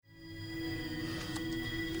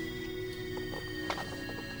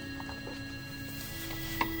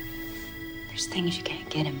There's things you can't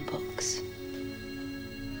get in books.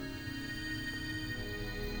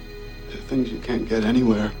 There are things you can't get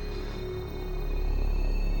anywhere.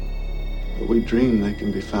 But we dream they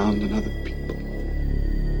can be found in other people.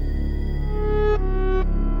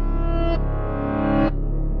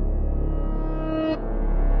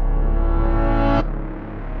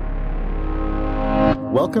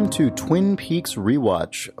 Welcome to Twin Peaks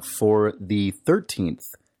Rewatch for the 13th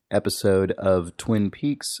episode of Twin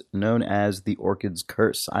Peaks, known as The Orchid's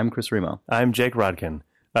Curse. I'm Chris Remo. I'm Jake Rodkin.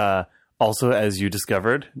 Also, as you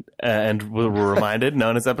discovered and were reminded,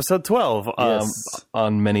 known as episode 12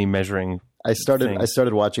 on many measuring I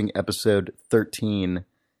started watching episode 13.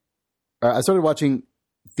 I started watching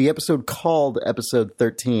the episode called episode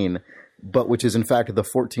 13, but which is in fact the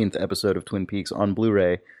 14th episode of Twin Peaks on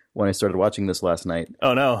Blu-ray when I started watching this last night.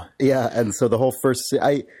 Oh, no. Yeah, and so the whole first...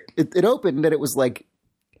 It opened and it was like...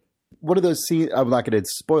 One of those scenes... I'm not going to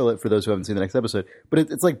spoil it for those who haven't seen the next episode, but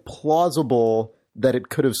it's like plausible that it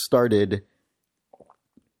could have started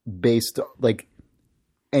based like...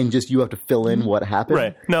 And just you have to fill in what happened.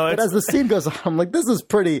 Right. No, but as the scene goes on, I'm like, this is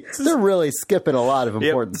pretty... They're really skipping a lot of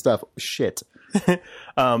important stuff. Shit.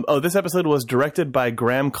 This episode was directed by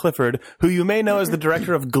Graham Clifford, who you may know as the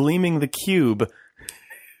director of Gleaming the Cube.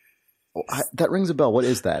 That rings a bell. What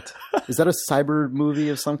is that? Is that a cyber movie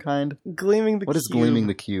of some kind? Gleaming the Cube. What is Gleaming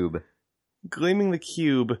the Cube? Gleaming the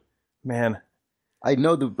Cube. Man. I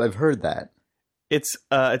know I've heard that. It's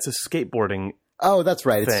a skateboarding Oh, that's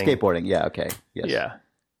right. thing. It's skateboarding. Yeah, okay. Yes. Yeah.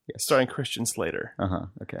 Yes. Starring Christian Slater. Uh-huh.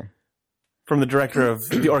 Okay. From the director of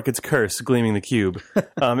The Orchid's Curse, Gleaming the Cube. It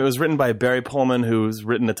was written by Barry Pullman, who's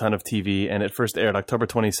written a ton of TV, and it first aired October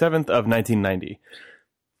 27th of 1990.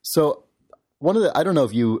 So... I don't know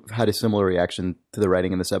if you had a similar reaction to the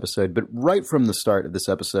writing in this episode, but right from the start of this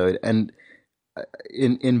episode, and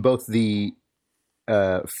in both the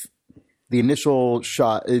initial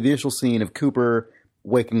shot, the initial scene of Cooper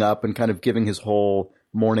waking up and kind of giving his whole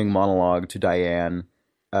morning monologue to Diane,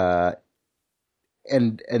 and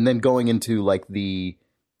then going into like the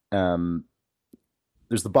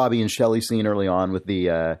there's the Bobby and Shelley scene early on with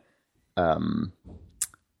the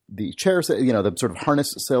chair, the sort of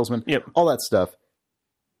harness salesman, all that stuff.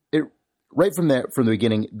 Right from the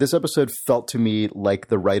beginning, this episode felt to me like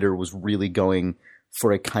the writer was really going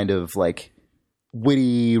for a kind of like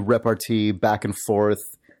witty repartee, back and forth,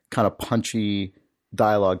 kind of punchy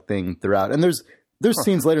dialogue thing throughout. And there's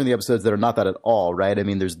scenes later in the episodes that are not that at all, right? I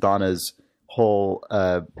mean, there's Donna's whole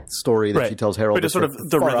story that she tells Harold. But just sort of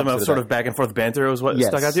the rhythm of sort of back and forth banter was what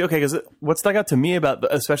stuck out to you? Okay, because what stuck out to me about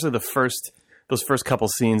especially those first couple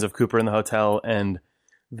scenes of Cooper in the hotel and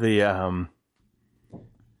the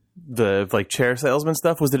like chair salesman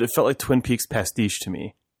stuff was that it felt like Twin Peaks pastiche to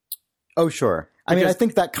me. Oh, sure. I mean, I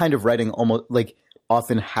think that kind of writing almost like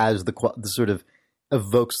often has the sort of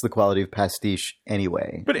evokes the quality of pastiche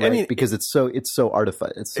anyway. But right? I mean, because it's so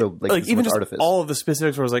artificial. It's so like even just artifice. All of the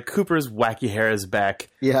specifics where it was like Cooper's wacky hair is back.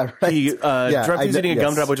 Yeah, right. He he's eating a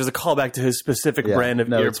gumdrop, which is a callback to his specific brand of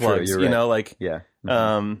earplugs. You're right.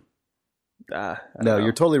 No,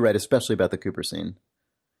 you're totally right, especially about the Cooper scene.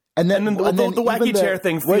 And then the wacky chair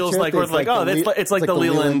thing feels like we're like, it's like the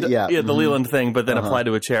Leland, the Leland thing, but then applied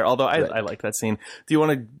to a chair. Although I like that scene. Do you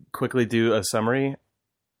want to quickly do a summary?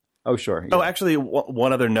 Oh, sure. Yeah. Oh, actually,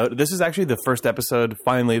 one other note. This is actually the first episode,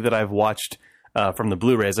 finally, that I've watched from the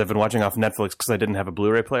Blu-rays. I've been watching off Netflix because I didn't have a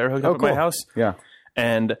Blu-ray player hooked up at my house. Yeah.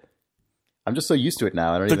 And I'm just so used to it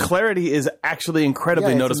now. Clarity is actually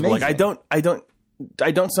incredibly noticeable. Amazing. Like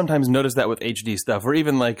I don't sometimes notice that with HD stuff, or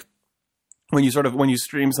even like when you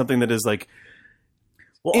stream something that is like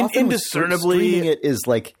indiscernibly streaming it is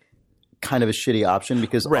like kind of a shitty option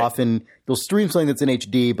because often you'll stream something that's in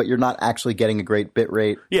HD, but you're not actually getting a great bit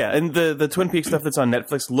rate. Yeah, and the Twin Peaks stuff that's on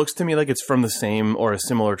Netflix looks to me like it's from the same or a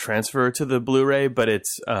similar transfer to the Blu-ray, but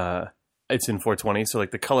it's in 420, so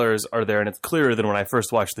like the colors are there and it's clearer than when I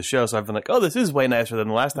first watched the show. So I've been like, oh, this is way nicer than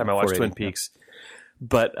the last time I watched Twin Peaks.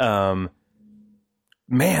 But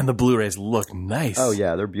man, the Blu-rays look nice. Oh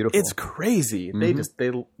yeah, they're beautiful. It's crazy. Mm-hmm.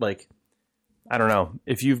 They like, I don't know.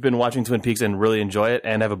 If you've been watching Twin Peaks and really enjoy it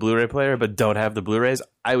and have a Blu-ray player but don't have the Blu-rays,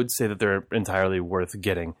 I would say that they're entirely worth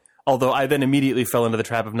getting. Although I then immediately fell into the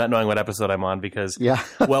trap of not knowing what episode I'm on because,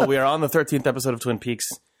 well, we are on the 13th episode of Twin Peaks.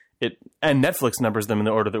 And Netflix numbers them in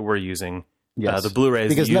the order that we're using. Yes. The Blu-rays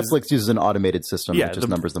because Netflix uses an automated system that just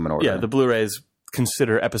numbers them in order. Yeah, the Blu-rays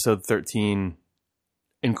consider episode 13,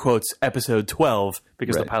 in quotes, episode 12,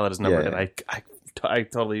 because the pilot is numbered, and I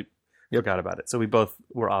totally forgot about it. So we both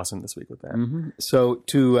were awesome this week with that. Mm-hmm. So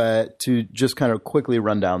to just kind of quickly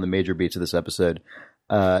run down the major beats of this episode,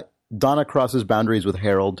 Donna crosses boundaries with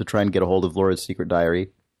Harold to try and get a hold of Laura's secret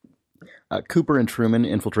diary. Cooper and Truman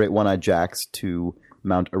infiltrate One-Eyed Jack's to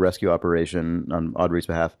mount a rescue operation on Audrey's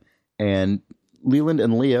behalf. And Leland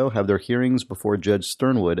and Leo have their hearings before Judge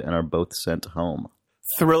Sternwood and are both sent home.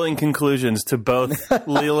 Thrilling conclusions to both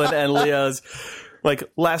Leland and Leo's. Like,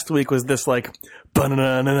 last week was this, like, like,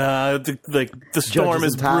 the storm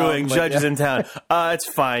is brewing, Judge is in town. It's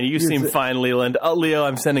fine. You seem fine, Leland. Leo,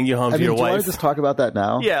 I'm sending you home to your wife. Do you want to just talk about that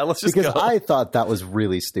now? Yeah, let's just because go. I thought that was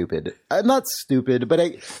really stupid. Not stupid, but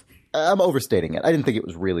I'm overstating it. I didn't think it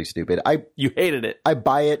was really stupid. You hated it. I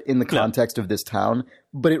buy it in the context of this town,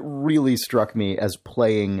 but it really struck me as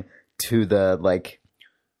playing to the, like,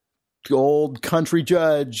 old country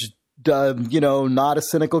judge, not a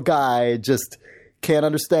cynical guy, just can't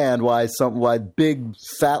understand why big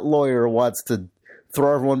fat lawyer wants to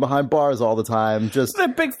throw everyone behind bars all the time. Just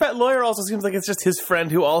that big fat lawyer also seems like it's just his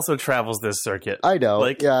friend who also travels this circuit. I know.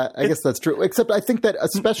 Like, yeah, I guess that's true. Except I think that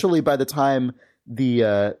especially by the time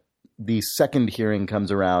the second hearing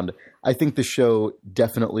comes around, I think the show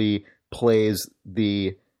definitely plays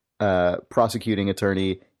the prosecuting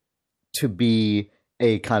attorney to be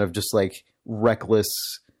a kind of just like reckless.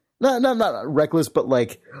 Not reckless, but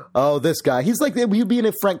like, oh, this guy. He's like, he'd be in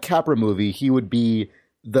a Frank Capra movie. He would be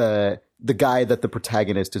the guy that the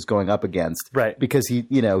protagonist is going up against, right? Because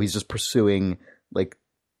he's just pursuing like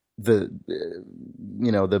the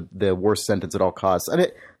worst sentence at all costs. I mean,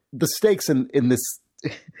 the stakes in this,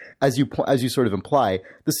 as you sort of imply,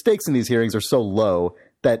 the stakes in these hearings are so low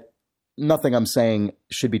that nothing I'm saying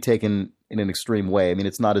should be taken in an extreme way. I mean,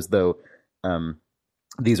 it's not as though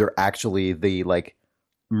these are actually the like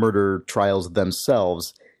murder trials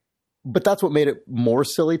themselves, but that's what made it more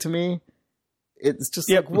silly to me. It's just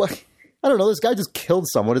like, what? I don't know. This guy just killed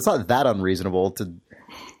someone. It's not that unreasonable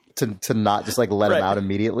to not just like let him out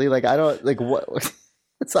immediately. Like, I don't like what.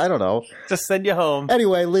 I don't know. Just send you home.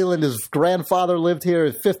 Anyway, Leland, his grandfather lived here,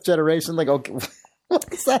 5th generation. Like, okay, what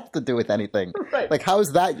does that have to do with anything? Right. Like, how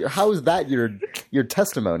is that your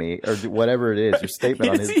testimony or whatever it is, your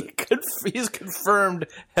statement on his? He's confirmed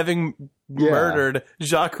having murdered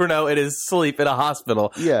Jacques Renault in his sleep in a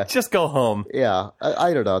hospital. Yeah. Just go home. Yeah.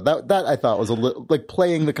 I don't know. That I thought was a little like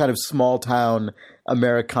playing the kind of small town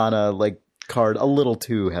Americana like card a little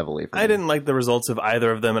too heavily for me. I didn't like the results of either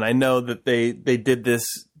of them, and I know that they did this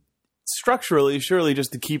structurally, surely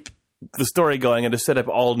just to keep the story going and to set up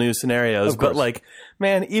all new scenarios. But like,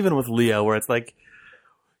 man, even with Leo, where it's like,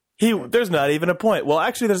 there's not even a point. Well,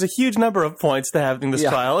 actually, there's a huge number of points to having this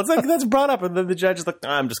trial. It's like, that's brought up, and then the judge is like,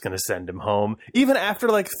 I'm just going to send him home. Even after,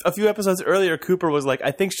 like, a few episodes earlier, Cooper was like,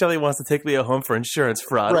 I think Shelley wants to take Leo home for insurance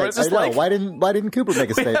fraud. Right, it's just I know. like, Why didn't Cooper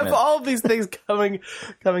make a statement? We have all of these things coming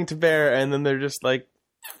to bear, and then they're just like,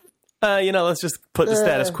 let's just put the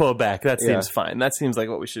status quo back. That seems fine. That seems like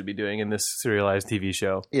what we should be doing in this serialized TV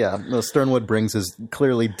show. Yeah, well, Sternwood brings his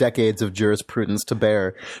clearly decades of jurisprudence to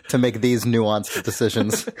bear to make these nuanced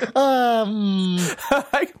decisions. I'm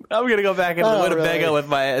going to go back into the Winnebago with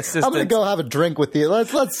my assistant. I'm going to go have a drink with you. I'm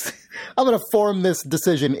going to form this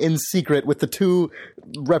decision in secret with the two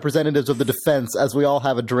representatives of the defense as we all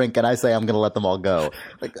have a drink, and I say I'm going to let them all go.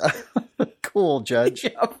 Like, cool, Judge.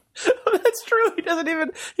 Yep. That's true.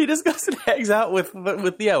 He just goes and hangs out with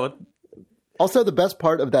Also, the best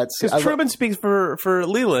part of that because Truman speaks for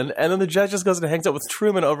Leland, and then the judge just goes and hangs out with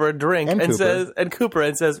Truman over a drink and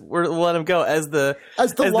Cooper says we'll let him go as the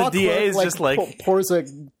DA is just like pours a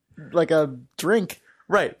drink.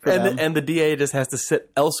 Right. And the DA just has to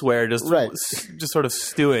sit elsewhere, just sort of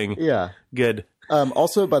stewing. Yeah. Good.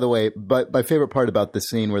 Also, by the way, my favorite part about this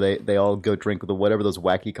scene where they all go drink with whatever those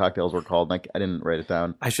wacky cocktails were called, like I didn't write it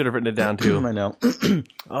down. I should have written it down too. I know.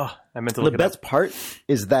 I meant to look it up. The best part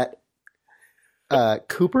is that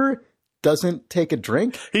Cooper doesn't take a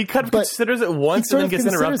drink. He kind of considers it once and then gets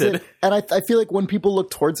interrupted. And I feel like when people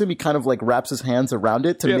look towards him, he kind of like wraps his hands around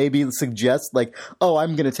it to maybe suggest like, oh,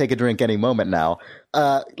 I'm going to take a drink any moment now.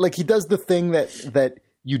 Like he does the thing that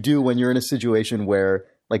you do when you're in a situation where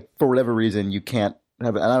like for whatever reason you can't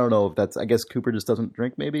have it. And I don't know if that's, I guess Cooper just doesn't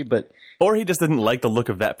drink maybe, or he just didn't like the look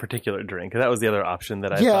of that particular drink. That was the other option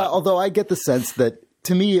that I thought. Although I get the sense that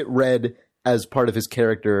to me it read as part of his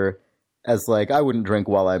character as like, I wouldn't drink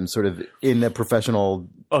while I'm sort of in a professional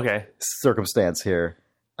circumstance here.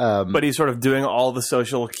 But he's sort of doing all the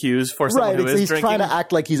social cues for someone who is drinking. He's trying to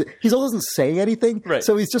act like he doesn't say anything. Right.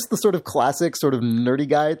 So he's just the sort of classic sort of nerdy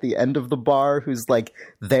guy at the end of the bar who's like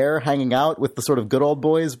there hanging out with the sort of good old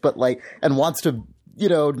boys, but like, and wants to,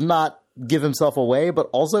 not give himself away, but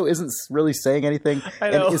also isn't really saying anything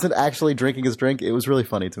and isn't actually drinking his drink. It was really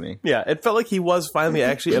funny to me. Yeah, it felt like he was finally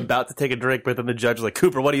actually about to take a drink, but then the judge was like,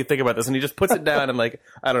 Cooper, what do you think about this? And he just puts it down and like,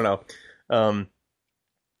 I don't know.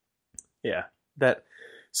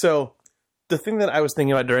 So the thing that I was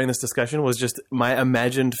thinking about during this discussion was just my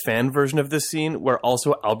imagined fan version of this scene where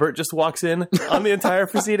also Albert just walks in on the entire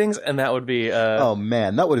proceedings, and that would be... oh,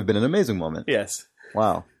 man, that would have been an amazing moment. Yes.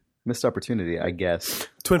 Wow. Missed opportunity, I guess.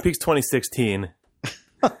 Twin Peaks 2016.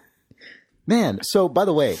 Man, so by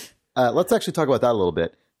the way, let's actually talk about that a little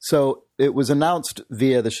bit. So it was announced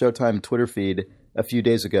via the Showtime Twitter feed a few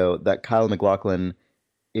days ago that Kyle MacLachlan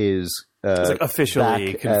is it's like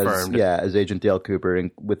officially confirmed. As Agent Dale Cooper,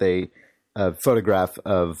 and with a photograph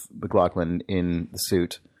of MacLachlan in the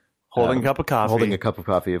suit. Holding a cup of coffee. Holding a cup of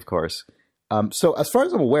coffee, of course. So as far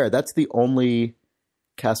as I'm aware, that's the only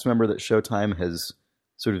cast member that Showtime has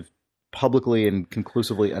sort of publicly and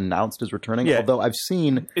conclusively announced is returning. Yeah. Although I've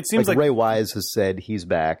seen, it seems like Ray Wise has said he's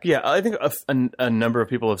back. Yeah, I think a number of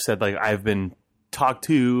people have said like I've been talked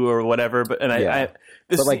to or whatever. But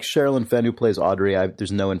like Sherilyn Fenn, who plays Audrey,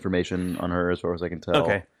 there's no information on her as far as I can tell.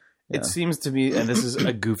 Okay, yeah. It seems to me, and this is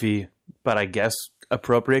a goofy, but I guess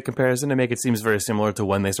appropriate comparison to make. It seems very similar to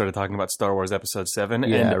when they started talking about Star Wars Episode 7.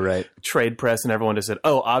 Yeah, and right. Trade press and everyone just said,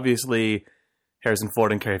 "Oh, obviously." Harrison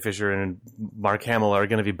Ford and Carrie Fisher and Mark Hamill are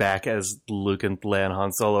going to be back as Luke and Leia and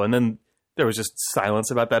Han Solo. And then there was just silence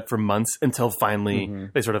about that for months until finally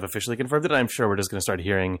they sort of officially confirmed it. And I'm sure we're just going to start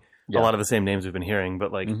hearing a lot of the same names we've been hearing.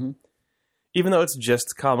 But like, even though it's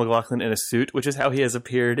just Kyle MacLachlan in a suit, which is how he has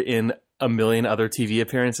appeared in a million other TV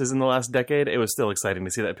appearances in the last decade, it was still exciting to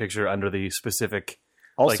see that picture under the specific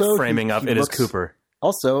framing up. It is Cooper.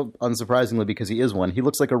 Also, unsurprisingly, because he is one, he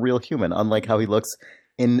looks like a real human, unlike how he looks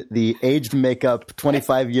in the aged makeup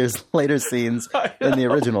 25 years later scenes in the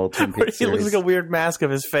original Twin Peaks series. He looks like a weird mask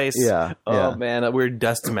of his face. Yeah. Oh, man, a weird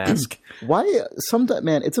dust mask. Why? Sometimes,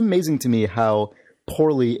 man, it's amazing to me how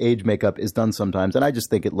poorly age makeup is done sometimes, and I just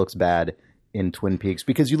think it looks bad in Twin Peaks,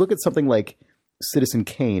 because you look at something like Citizen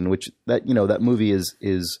Kane, which that movie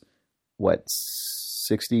is what,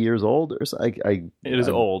 60 years old or so? It is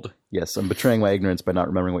old. Yes, I'm betraying my ignorance by not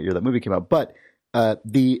remembering what year that movie came out, but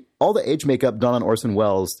all the age makeup done on Orson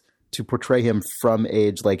Welles to portray him from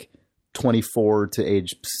age like 24 to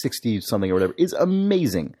age 60 something or whatever is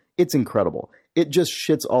amazing. It's incredible. It just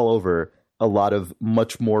shits all over a lot of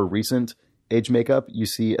much more recent age makeup you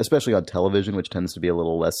see, especially on television, which tends to be a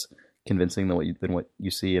little less convincing than what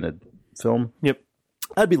you see in a film. Yep.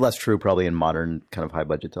 That'd be less true probably in modern kind of high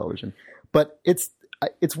budget television. But it's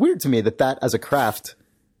weird to me that as a craft,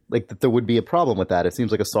 like that there would be a problem with that. It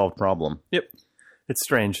seems like a solved problem. Yep. It's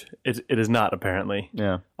strange. It is not, apparently.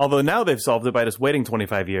 Yeah. Although now they've solved it by just waiting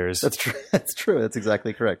 25 years. That's true. That's true. That's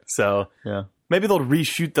exactly correct. So yeah, maybe they'll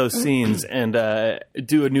reshoot those scenes and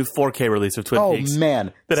do a new 4K release of Twin Peaks. Oh,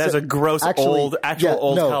 man. That has a gross old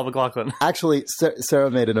Kyle MacLachlan. Actually, Sarah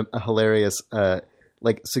made a hilarious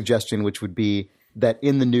suggestion, which would be that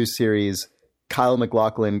in the new series, Kyle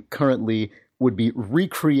MacLachlan currently would be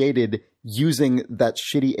recreated using that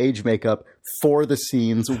shitty age makeup for the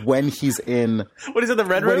scenes when he's in when he's in the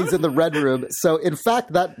red room. When he's in the red room. So in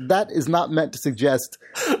fact, that is not meant to suggest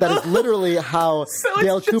that is literally how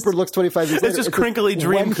Dale Cooper looks 25 years later. It's just crinkly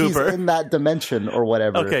dream when Cooper he's in that dimension or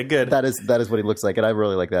whatever. Okay, good. That is what he looks like, and I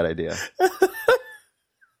really like that idea.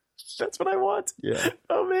 That's what I want. Yeah.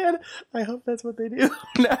 Oh man, I hope that's what they do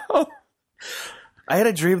now. I had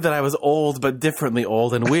a dream that I was old, but differently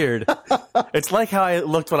old and weird. It's like how I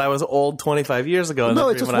looked when I was old 25 years ago. No,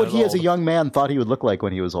 it's just what he as a young man thought he would look like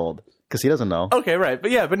when he was old, because he doesn't know. Okay, right.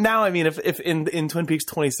 But now, I mean, if in Twin Peaks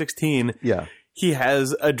 2016, he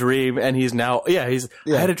has a dream and he's now, I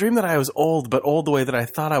had a dream that I was old, but old the way that I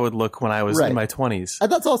thought I would look when I was in my 20s. And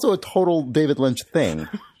that's also a total David Lynch thing.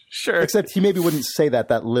 Sure. Except he maybe wouldn't say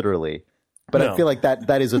that literally. But no. I feel like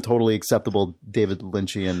that is a totally acceptable David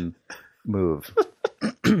Lynchian move.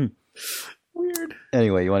 Weird.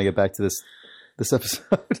 Anyway, you want to get back to this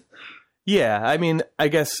episode? Yeah, I mean, I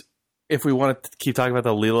guess if we want to keep talking about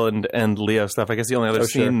the Leland and Leo stuff, I guess the only other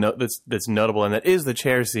scene that's notable, and that is the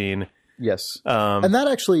chair scene. Yes. And that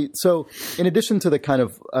actually, so in addition to the kind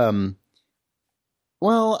of, I'm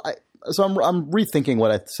rethinking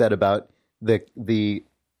what I said about the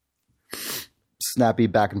snappy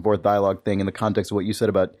back and forth dialogue thing in the context of what you said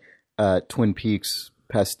about Twin Peaks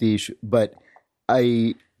pastiche, but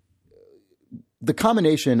the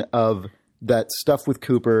combination of that stuff with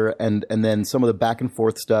Cooper and then some of the back and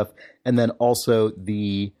forth stuff, and then also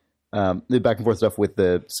the back and forth stuff with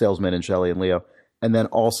the salesman and Shelley and Leo, and then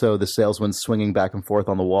also the salesman swinging back and forth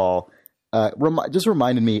on the wall, just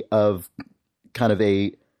reminded me of kind of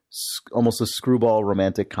almost a screwball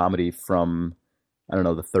romantic comedy from, I don't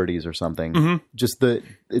know, the 30s or something. Mm-hmm. Just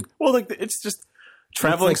it's just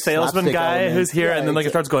traveling salesman guy who's here, and then it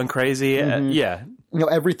starts going crazy. Mm-hmm. Yeah,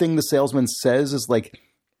 everything the salesman says is like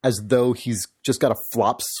as though he's just got a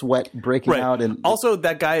flop sweat breaking out. And also,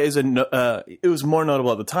 that guy is it was more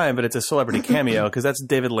notable at the time, but it's a celebrity cameo because that's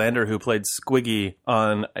David Lander who played Squiggy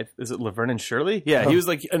on, is it Laverne and Shirley? Yeah, he was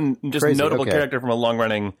like just a notable character from a long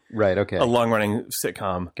running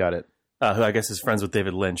sitcom. Got it. Who I guess is friends with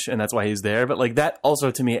David Lynch, and that's why he's there. But like that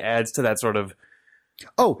also to me adds to that sort of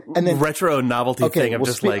and then retro novelty thing of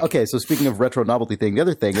so speaking of retro novelty thing, the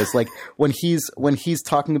other thing is like when he's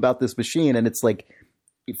talking about this machine and it's like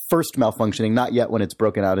first malfunctioning, not yet when it's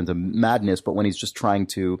broken out into madness, but when he's just trying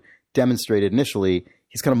to demonstrate it initially,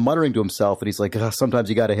 he's kind of muttering to himself and he's like, sometimes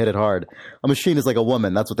you got to hit it hard. A machine is like a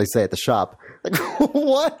woman. That's what they say at the shop. Like,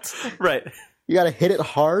 what? Right. You got to hit it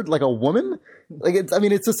hard like a woman? Like,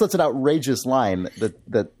 it's just such an outrageous line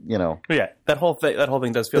that you know. Yeah, that whole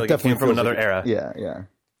thing does feel like it came from another era. Yeah.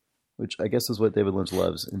 Which I guess is what David Lynch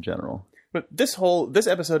loves in general. But this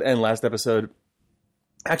episode and last episode,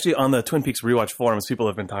 actually on the Twin Peaks Rewatch forums, people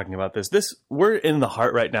have been talking about this. We're in the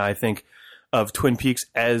heart right now, I think, of Twin Peaks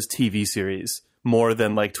as TV series more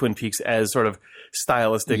than like Twin Peaks as sort of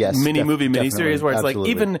stylistic miniseries where it's like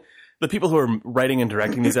even the people who are writing and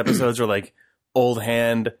directing these episodes are like old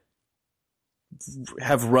hand,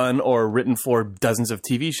 have run or written for dozens of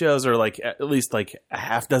TV shows or like at least like a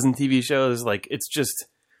half dozen TV shows. Like it's just,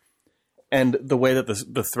 and the way that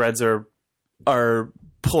the threads are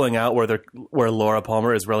pulling out where Laura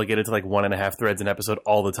Palmer is relegated to like 1.5 threads an episode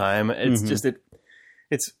all the time. It's just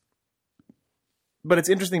but it's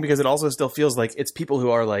interesting because it also still feels like it's people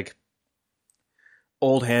who are like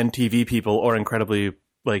old hand TV people or incredibly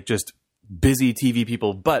like just busy TV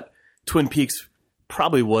people. But Twin Peaks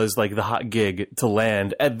probably was like the hot gig to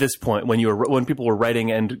land at this point when people were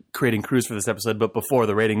writing and creating crews for this episode, but before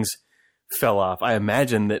the ratings fell off. I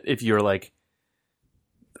imagine that if you're like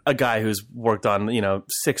a guy who's worked on,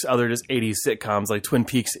 6 other just 80s sitcoms, like Twin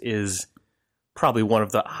Peaks is probably one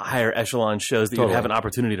of the higher echelon shows that you'd have an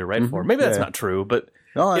opportunity to write for. Maybe that's not true, but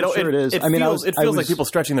I'm sure it is. It feels like people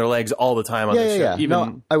stretching their legs all the time on this show.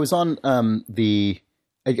 Yeah. I was on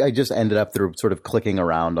I just ended up through sort of clicking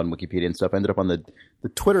around on Wikipedia and stuff. I ended up on the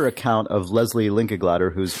Twitter account of Leslie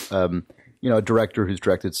Linkeglatter, who's a director who's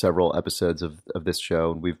directed several episodes of this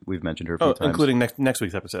show. We've mentioned her a few times, including next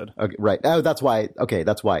week's episode. Okay, right. Oh, that's why. Okay,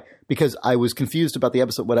 that's why. Because I was confused about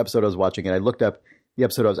what episode I was watching, and I looked up the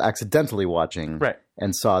episode I was accidentally watching, right,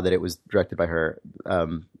 and saw that it was directed by her.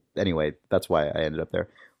 Anyway, that's why I ended up there.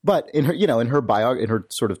 But in her, in her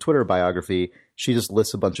sort of Twitter biography, she just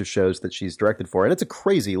lists a bunch of shows that she's directed for, and it's a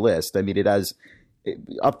crazy list. I mean, it has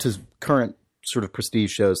up to current sort of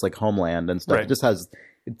prestige shows like Homeland and stuff. Right. It just has,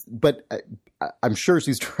 but I'm sure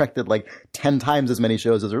she's directed like 10 times as many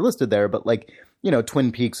shows as are listed there. But like,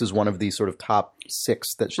 Twin Peaks is one of the sort of top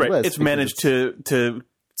 6 that she lists. It's managed to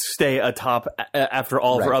stay atop after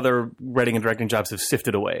all of her other writing and directing jobs have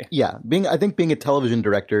sifted away. Yeah, I think being a television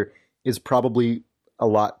director is probably a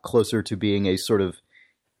lot closer to being a sort of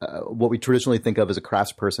what we traditionally think of as a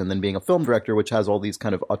craftsperson than being a film director, which has all these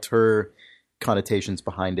kind of auteur connotations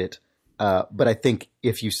behind it. But I think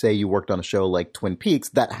if you say you worked on a show like Twin Peaks,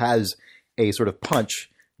 that has a sort of punch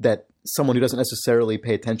that someone who doesn't necessarily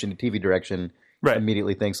pay attention to TV direction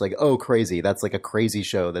immediately thinks like, oh, crazy. That's like a crazy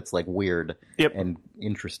show that's like weird and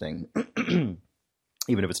interesting,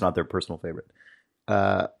 even if it's not their personal favorite.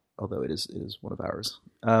 Although it is one of ours.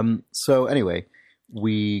 So anyway,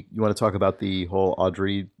 you want to talk about the whole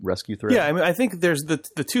Audrey rescue thread? Yeah, I mean, I think there's the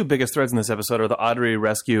 2 biggest threads in this episode are the Audrey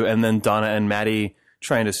rescue and then Donna and Maddie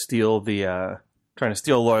trying to steal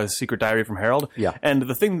Laura's secret diary from Harold. Yeah. And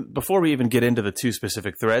the thing, before we even get into the 2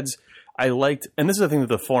 specific threads, I liked, and this is the thing that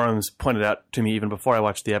the forums pointed out to me even before I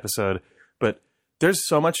watched the episode, but there's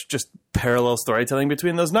so much just parallel storytelling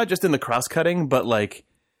between those, not just in the cross-cutting, but like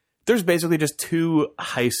there's basically just 2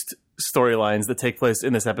 heist storylines that take place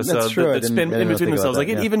in this episode that spin in between themselves. Like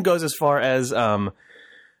it even goes as far as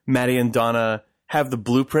Maddie and Donna have the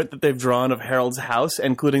blueprint that they've drawn of Harold's house,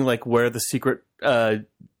 including like where the secret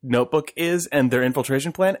notebook is and their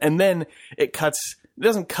infiltration plan. And then it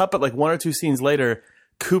doesn't cut, but like 1 or 2 scenes later,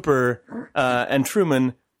 Cooper and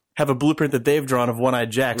Truman have a blueprint that they've drawn of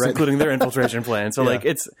One-Eyed Jacks, including their infiltration plan. So like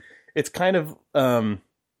it's kind of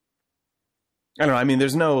I don't know. I mean,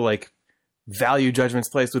 there's no like value judgments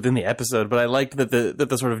placed within the episode, but I liked that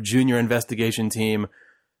the sort of junior investigation team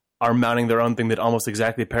are mounting their own thing that almost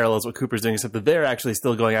exactly parallels what Cooper's doing, except that they're actually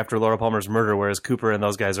still going after Laura Palmer's murder, whereas Cooper and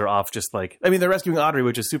those guys are off just like, I mean, they're rescuing Audrey,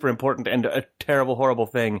 which is super important and a terrible, horrible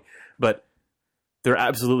thing, but they're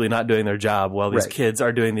absolutely not doing their job while these kids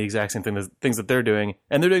are doing the exact same things that they're doing,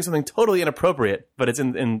 and they're doing something totally inappropriate, but it's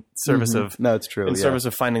in service of it's true. In service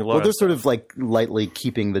of finding Laura. Well, they're sort of like lightly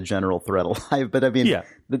keeping the general thread alive, but I mean,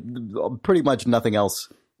 pretty much nothing else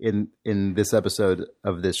in this episode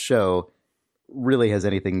of this show really has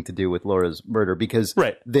anything to do with Laura's murder, because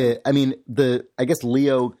I guess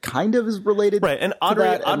Leo kind of is related, right? And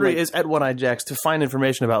Audrey is at One Eye Jacks to find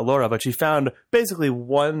information about Laura, but she found basically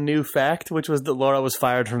one new fact, which was that Laura was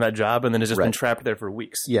fired from that job and then has just been trapped there for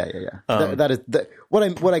weeks. Yeah.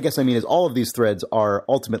 What I guess I mean is all of these threads are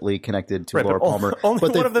ultimately connected to Laura Palmer. Only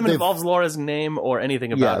one of them involves Laura's name or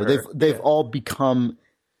anything about her. They've all become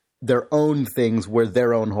their own things where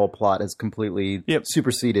their own whole plot has completely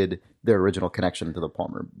superseded their original connection to the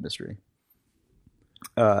Palmer mystery.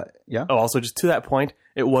 Also, just to that point,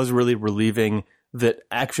 it was really relieving that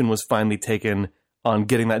action was finally taken on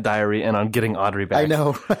getting that diary and on getting Audrey back. I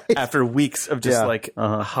know, right? After weeks of just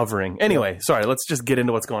hovering. Anyway, sorry, let's just get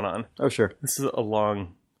into what's going on. Oh, sure. This is a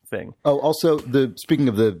long thing. Oh, also, speaking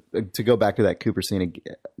of to go back to that Cooper scene,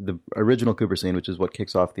 the original Cooper scene, which is what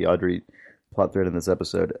kicks off the Audrey plot thread in this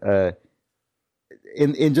episode,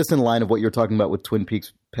 in line of what you're talking about with Twin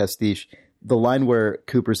Peaks pastiche, the line where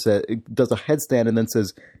Cooper does a headstand and then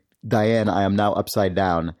says, "Diane, I am now upside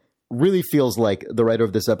down," really feels like the writer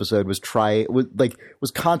of this episode was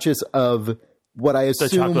conscious of what I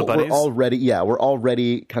assume we're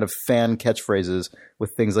already kind of fan catchphrases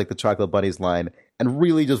with things like the Chocolate Bunnies line, and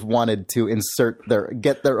really just wanted to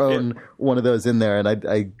get their own one of those in there. And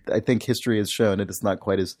I think history has shown it is not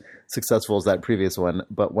quite as successful as that previous one,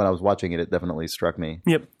 but when I was watching it, it definitely struck me.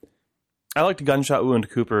 Yep. I liked Gunshot Wound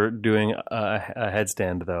Cooper doing a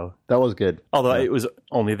headstand, though. That was good. Although it was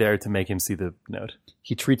only there to make him see the note.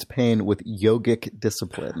 He treats pain with yogic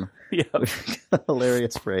discipline. Yeah.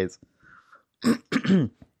 Hilarious phrase. That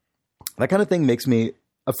kind of thing makes me...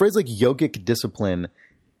 A phrase like yogic discipline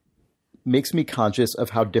makes me conscious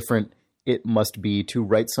of how different it must be to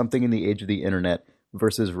write something in the age of the internet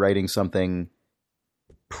versus writing something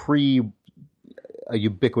pre a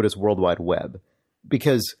ubiquitous World Wide Web.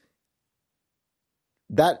 Because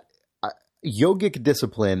that yogic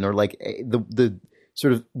discipline, or like the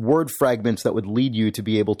sort of word fragments that would lead you to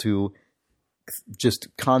be able to just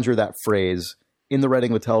conjure that phrase in the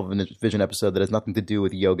writing of a television episode that has nothing to do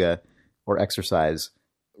with yoga or exercise,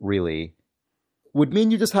 really, would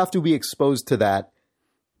mean you just have to be exposed to that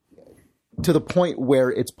to the point where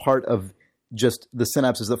it's part of just the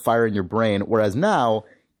synapses that fire in your brain. Whereas now,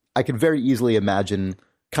 I could very easily imagine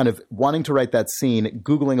kind of wanting to write that scene,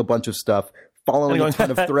 Googling a bunch of stuff, following a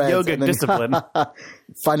ton of threads, yogic and then discipline,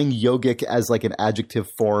 finding yogic as like an adjective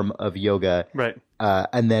form of yoga, right?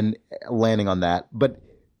 And then landing on that. But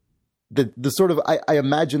the sort of I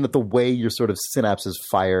imagine that the way your sort of synapses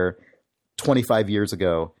fire 25 years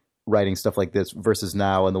ago writing stuff like this versus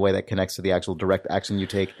now, and the way that connects to the actual direct action you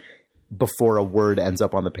take before a word ends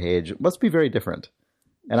up on the page must be very different.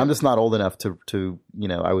 And I'm just not old enough to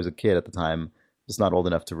I was a kid at the time, just not old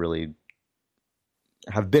enough to really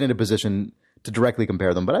have been in a position to directly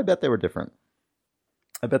compare them, but I bet they were different.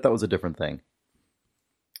 I bet that was a different thing.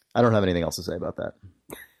 I don't have anything else to say about that.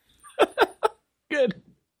 Good.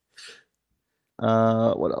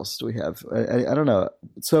 What else do we have? I don't know.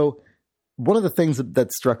 So one of the things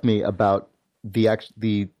that struck me about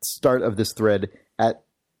the start of this thread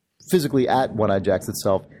physically at One Eye Jacks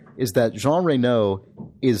itself is that Jean Reno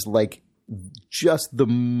is like just the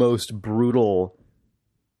most brutal.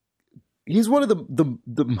 He's one of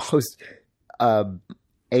the most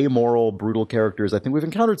amoral, brutal characters I think we've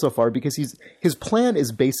encountered so far, because his plan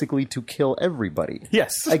is basically to kill everybody.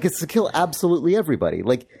 Yes. Like, it's to kill absolutely everybody.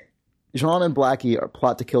 Like, Jean and Blackie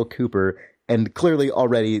plot to kill Cooper, and clearly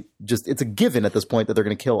already it's a given at this point that they're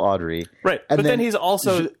going to kill Audrey. Right. But then he's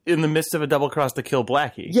also in the midst of a double cross to kill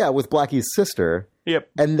Blackie. Yeah, with Blackie's sister. Yep.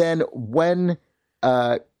 And then when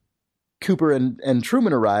Cooper and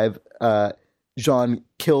Truman arrive, Jean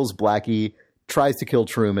kills Blackie, tries to kill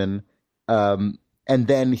Truman, and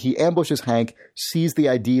then he ambushes Hank, sees the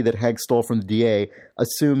ID that Hank stole from the DA,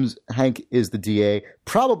 assumes Hank is the DA,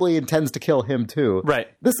 probably intends to kill him too. Right.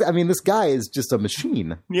 This guy is just a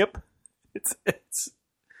machine. Yep. It's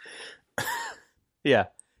yeah.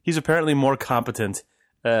 He's apparently more competent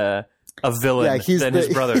a villain than his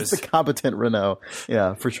brothers. He's the competent Renault.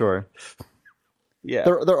 Yeah, for sure. Yeah.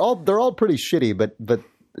 They're all pretty shitty, but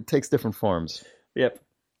it takes different forms. Yep.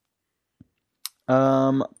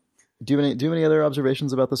 Do you have any other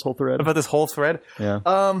observations about this whole thread? About this whole thread? Yeah.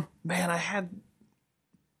 Man, I had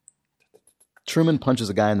Truman punches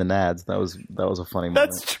a guy in the nads. That was a funny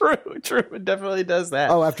moment. That's true. Truman definitely does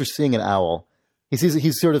that. Oh, after seeing an owl. He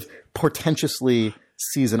sort of portentously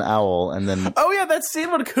sees an owl, and then... Oh, yeah, that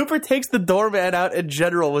scene when Cooper takes the doorman out in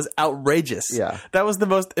general was outrageous. Yeah. That was the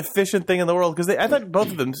most efficient thing in the world, because I thought both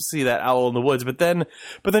of them see that owl in the woods, but then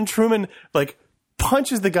Truman, like,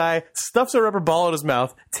 punches the guy, stuffs a rubber ball in his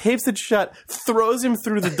mouth, tapes it shut, throws him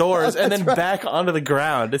through the doors, and then back onto the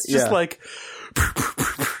ground. It's just like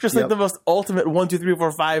the most ultimate 1, 2, 3,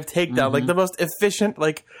 4, 5 takedown, like the most efficient,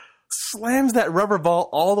 like slams that rubber ball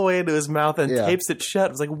all the way into his mouth and tapes it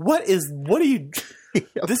shut. It's like, what are you?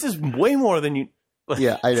 This is way more than you.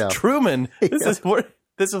 Like, I know. Truman.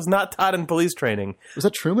 This was not taught in police training. Was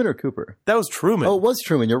that Truman or Cooper? That was Truman. Oh, it was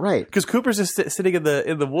Truman. You're right. Because Cooper's just sitting in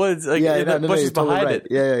the woods, like in the bushes behind it.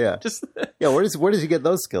 Yeah. Just where does he get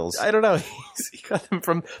those skills? I don't know. He got them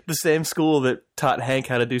from the same school that taught Hank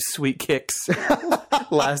how to do sweet kicks.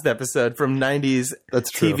 Last episode from 90s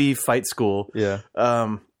TV fight school. Yeah.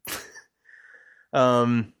 I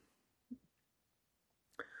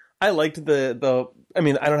liked the. I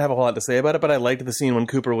mean, I don't have a whole lot to say about it, but I liked the scene when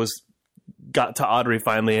Cooper got to Audrey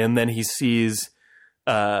finally, and then he sees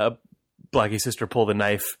Blackie's sister pull the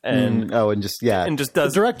knife, and just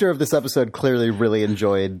does. The director of this episode clearly really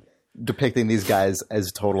enjoyed depicting these guys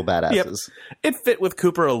as total badasses. Yep. It fit with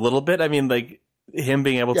Cooper a little bit. I mean, like him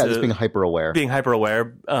being able to just being hyper aware.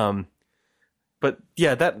 But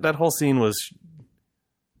yeah, that whole scene was.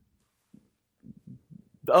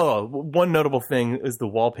 Oh, one notable thing is the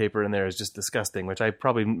wallpaper in there is just disgusting, which I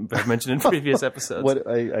probably have mentioned in previous episodes.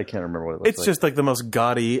 I can't remember what it looks like. It's just like the most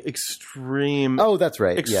gaudy, extreme. Oh, that's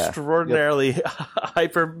right. Extraordinarily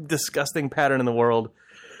hyper disgusting pattern in the world.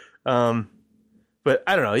 But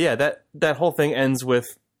I don't know. Yeah, that whole thing ends with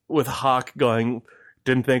Hawk going,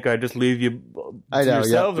 "Didn't think I'd just leave you to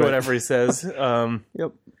yourselves," or whatever he says.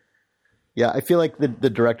 Yep. Yeah, I feel like the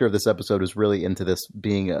director of this episode was really into this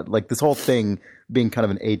being like this whole thing being kind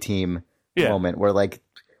of an A-team moment where like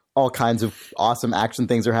all kinds of awesome action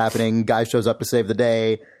things are happening. Guy shows up to save the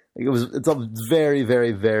day. It's a very,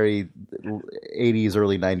 very, very 80s,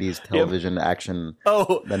 early 90s television action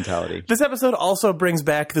mentality. This episode also brings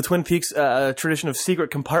back the Twin Peaks tradition of secret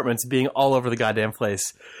compartments being all over the goddamn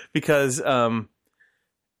place because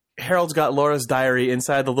Harold's got Laura's diary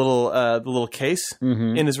inside the little case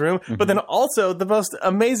in his room, but then also the most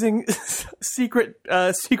amazing secret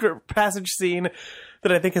passage scene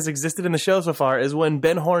that I think has existed in the show so far is when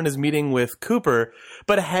Ben Horne is meeting with Cooper,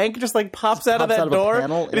 but Hank just like pops out of that door,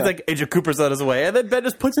 and he's like, "Agent Cooper's on his way," and then Ben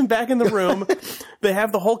just puts him back in the room. They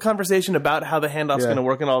have the whole conversation about how the handoff's going to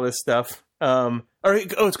work and all this stuff.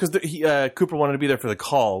 It's because Cooper wanted to be there for the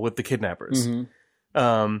call with the kidnappers.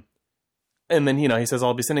 And then, he says,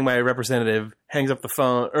 "I'll be sending my representative," hangs up the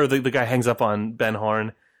phone, or the guy hangs up on Ben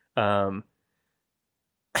Horne. And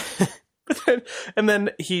then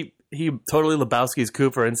he totally Lebowski's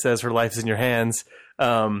Cooper and says, "Her life's in your hands."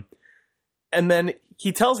 And then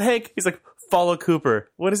he tells Hank, he's like, "Follow Cooper."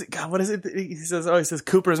 What is it? God, what is it? He says,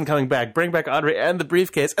 "Cooper isn't coming back. Bring back Audrey and the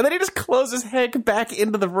briefcase." And then he just closes Hank back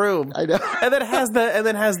into the room. I know. And then has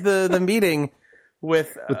the meeting with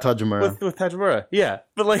Tajimura. With Tajimura. Yeah.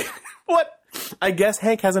 But like, what? I guess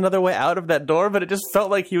Hank has another way out of that door, but it just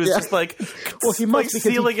felt like he was just like, he must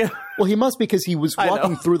sealing it. Well, he must because he was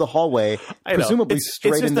walking through the hallway, presumably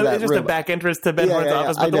straight into that room. It's just a back entrance to Ben Horne's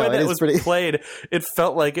office, but the way that it was played, it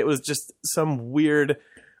felt like it was just some weird,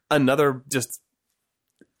 another just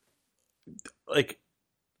like.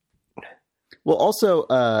 Well,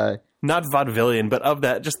 also. Not vaudevillian, but of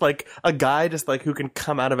that, just like a guy, just like who can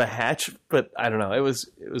come out of a hatch. But I don't know. It was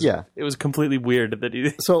completely weird that he.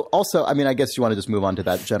 So also, I mean, I guess you want to just move on to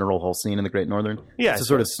that general whole scene in the Great Northern. Yeah, it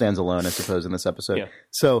sort of stands alone, I suppose, in this episode. Yeah.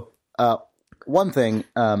 So one thing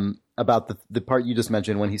about the part you just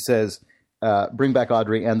mentioned when he says, "Bring back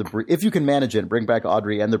Audrey and if you can manage it, bring back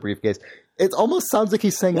Audrey and the briefcase." It almost sounds like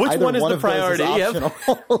he's saying which either one is one the of priority. Those is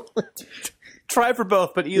optional. Try for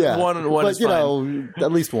both, but either one and one is fine.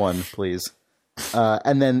 At least one, please.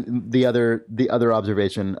 And then the other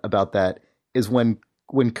observation about that is when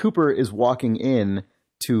Cooper is walking in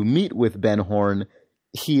to meet with Ben Horne,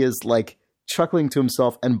 he is like chuckling to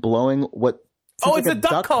himself and blowing what. It's a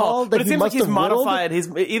duck call, but it seems like he's modified. He's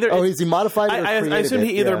either. Is he modified? I assume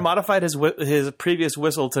he either modified his previous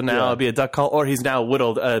whistle to now be a duck call, or he's now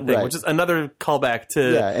whittled a thing, which is another callback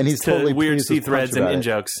to and he's totally weird C threads and in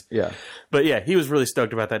jokes. Yeah, but yeah, he was really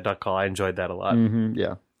stoked about that duck call. I enjoyed that a lot.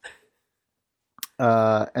 Yeah.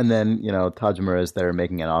 And then Tajimura is there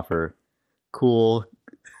making an offer. Cool.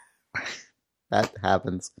 That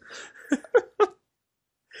happens.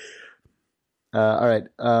 All right.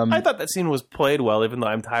 I thought that scene was played well, even though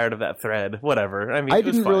I'm tired of that thread. Whatever. I mean, I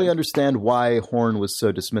didn't really understand why Horne was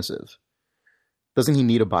so dismissive. Doesn't he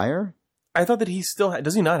need a buyer? I thought that he still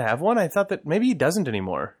does. He not have one? I thought that maybe he doesn't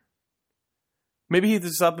anymore. Maybe he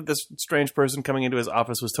just thought that this strange person coming into his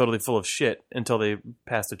office was totally full of shit until they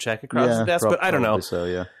passed a check across his desk. But I don't know. So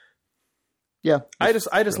yeah. Yeah. I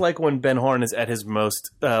just like when Ben Horn is at his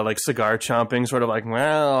most like cigar chomping, sort of like,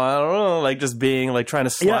 well, I don't know, like just being like trying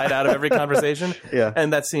to slide out of every conversation. Yeah.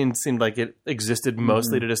 And that scene seemed like it existed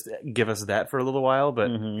mostly to just give us that for a little while.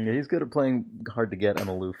 But Yeah, he's good at playing hard to get and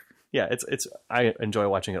aloof. yeah, it's I enjoy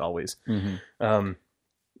watching it always.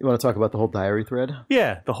 You want to talk about the whole diary thread?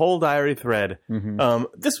 Yeah, the whole diary thread.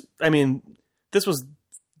 This was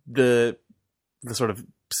the sort of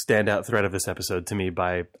standout thread of this episode to me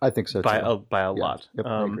by I think so, by too. a lot. Yep,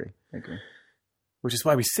 I agree. Which is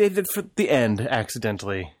why we saved it for the end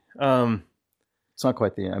accidentally. It's not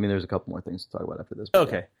quite the end. I mean, there's a couple more things to talk about after this.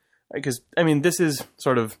 Okay. Because, I mean, this is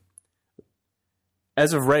sort of,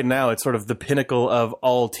 as of right now, it's sort of the pinnacle of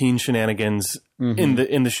all teen shenanigans in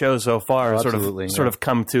the show so far. Sort of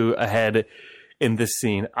come to a head in this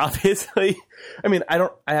scene. Obviously, I mean, I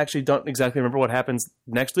actually don't exactly remember what happens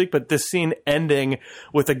next week, but this scene ending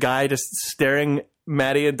with a guy just staring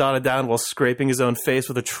Maddie and Donna down while scraping his own face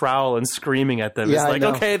with a trowel and screaming at them. Yeah, it's like,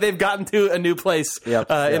 okay, they've gotten to a new place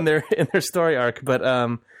in their story arc. But I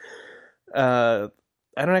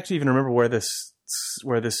don't actually even remember where this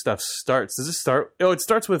stuff starts. Does it start? Oh, it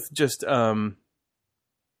starts with just Donna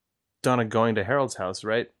going to Harold's house,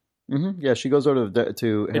 right? Mm-hmm. Yeah, she goes over to Harold's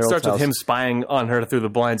house. It starts with him spying on her through the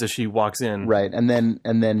blinds as she walks in. Right, and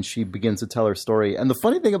then she begins to tell her story. And the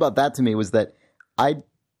funny thing about that to me was that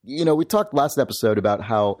we talked last episode about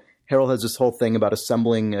how Harold has this whole thing about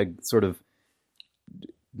assembling a sort of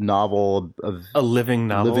novel of a living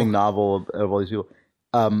novel of all these people.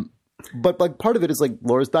 But like part of it is like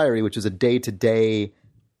Laura's diary, which is a day-to-day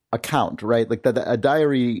account, right? Like a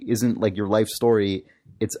diary isn't like your life story.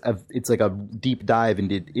 It's like a deep dive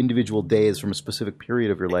into individual days from a specific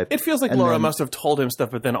period of your life. It feels like Laura must have told him stuff,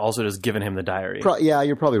 but then also just given him the diary. Yeah,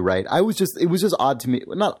 you're probably right. It was just odd to me.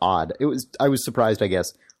 Not odd. I was surprised, I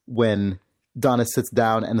guess, when Donna sits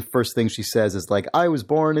down and the first thing she says is like, "I was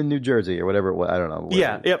born in New Jersey," or whatever it was. I don't know.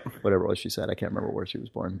 Whatever it was she said. I can't remember where she was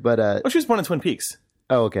born. But she was born in Twin Peaks.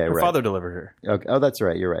 Oh, okay. Her father delivered her. Okay. Oh, that's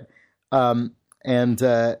right. You're right. Not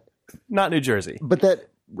New Jersey. But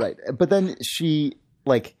then she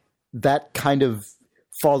like that kind of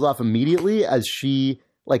falls off immediately as she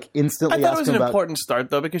like instantly. I thought it was an important start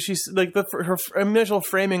though, because she's like her initial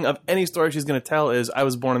framing of any story she's going to tell is I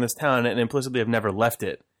was born in this town and implicitly have never left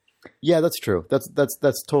it. Yeah, that's true. That's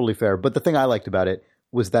totally fair. But the thing I liked about it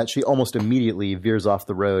was that she almost immediately veers off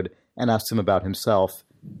the road and asks him about himself,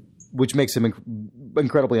 which makes him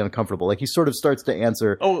incredibly uncomfortable. Like he sort of starts to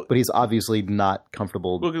answer, but he's obviously not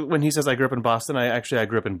comfortable. When he says, "I grew up in Boston," I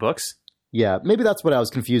grew up in books. Yeah, maybe that's what I was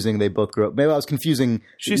confusing. They both grew up. Maybe I was confusing.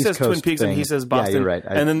 She says Twin Peaks and he says Boston. Yeah, you're right.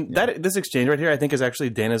 And then this exchange right here, I think, is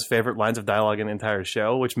actually Dana's favorite lines of dialogue in the entire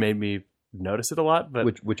show, which made me notice it a lot.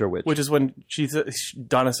 But which are which? Which is when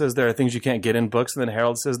Donna says there are things you can't get in books, and then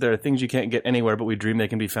Harold says there are things you can't get anywhere, but we dream they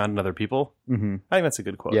can be found in other people. Mm-hmm. I think that's a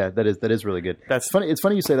good quote. Yeah, that is really good. That's funny. It's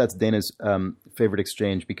funny you say that's Dana's favorite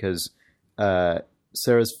exchange because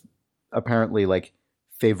Sarah's apparently like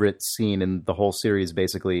favorite scene in the whole series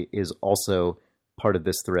basically is also part of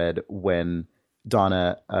this thread when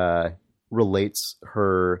Donna relates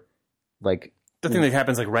her like the thing that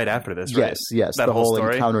happens like right after this, right? Yes, that the whole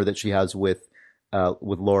story? encounter that she has with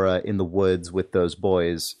Laura in the woods with those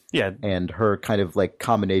boys, and her kind of like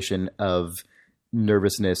combination of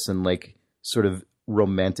nervousness and like sort of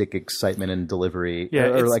romantic excitement and delivery,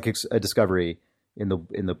 or like a discovery in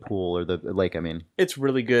the pool or the lake. I mean, it's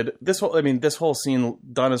really good. This whole scene,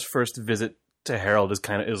 Donna's first visit to Harold is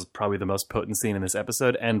probably the most potent scene in this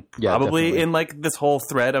episode, and probably in like this whole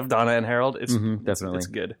thread of Donna and Harold. It's definitely it's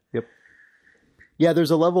good. Yep. Yeah,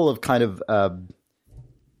 there's a level of kind of,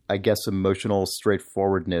 I guess, emotional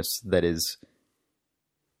straightforwardness that is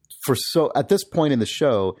at this point in the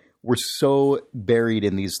show, we're so buried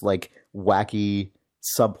in these like wacky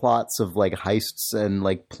subplots of like heists and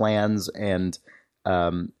like plans and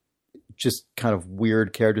just kind of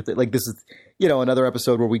weird character like this is, another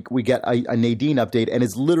episode where we get a Nadine update and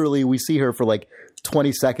it's literally we see her for like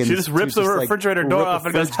 20 seconds. She just rips the refrigerator door off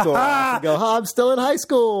and goes, ha! And go, I'm still in high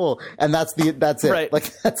school. And that's it. Right.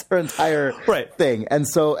 Like that's her entire thing. And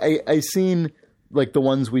so a scene like the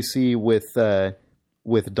ones we see with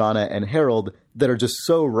Donna and Harold that are just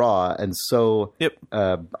so raw and so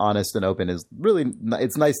honest and open is really,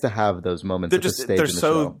 it's nice to have those moments at this stage they're in the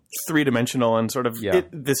so show. Three-dimensional and sort of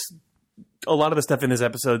a lot of the stuff in this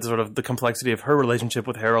episode, sort of the complexity of her relationship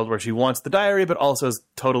with Harold, where she wants the diary, but also is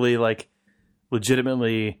totally like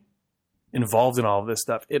legitimately involved in all of this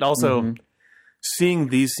stuff. It also, seeing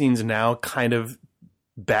these scenes now kind of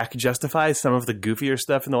back justifies some of the goofier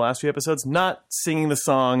stuff in the last few episodes, not singing the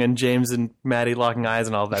song and James and Maddie locking eyes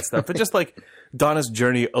and all of that stuff, but just like Donna's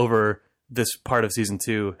journey over this part of season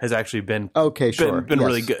 2 has actually been sure. been yes.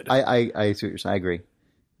 really good. I see what you're saying.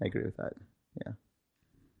 I agree with that.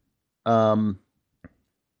 Yeah.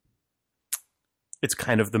 It's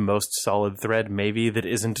kind of the most solid thread, maybe, that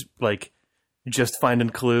isn't like just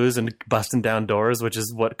finding clues and busting down doors, which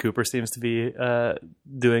is what Cooper seems to be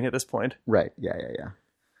doing at this point. Right. Yeah.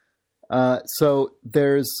 So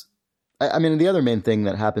there's, I mean, the other main thing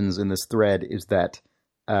that happens in this thread is that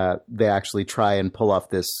they actually try and pull off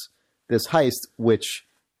this heist, which,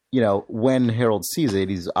 when Harold sees it,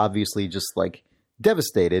 he's obviously just like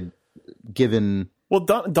devastated, given. Well,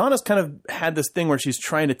 Donna's kind of had this thing where she's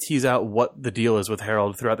trying to tease out what the deal is with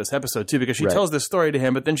Harold throughout this episode, too, because she tells this story to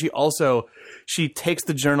him, but then she takes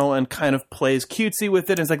the journal and kind of plays cutesy with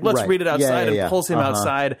it and is like, let's read it outside, and pulls him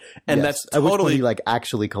outside. And that's totally he, like,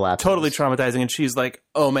 actually collapses. Totally traumatizing. And she's like,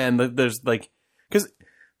 oh, man, there's like, because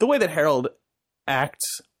the way that Harold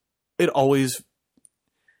acts, he always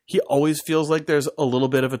feels like there's a little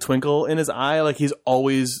bit of a twinkle in his eye. Like he's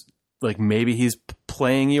always like, maybe he's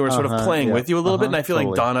playing you or sort of playing with you a little bit. And I feel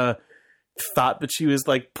like Donna thought that she was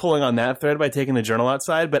like pulling on that thread by taking the journal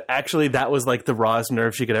outside, but actually that was like the rawest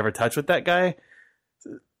nerve she could ever touch with that guy.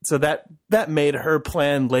 So that made her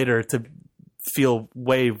plan later to feel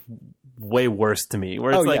way worse to me,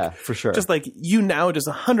 where it's for sure. Just like, you now just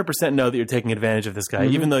 100% know that you're taking advantage of this guy,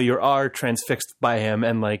 even though you are transfixed by him,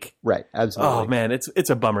 and like, right. Absolutely. Oh man, it's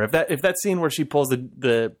a bummer. If that scene where she pulls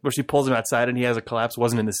where she pulls him outside and he has a collapse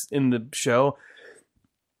wasn't in the show,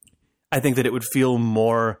 I think that it would feel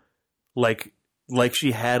more like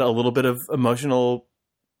she had a little bit of emotional,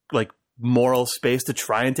 like, moral space to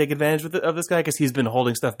try and take advantage of this guy, because he's been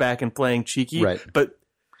holding stuff back and playing cheeky. Right. But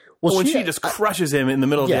when she just crushes him in the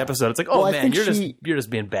middle of the episode, it's like, oh man, you're just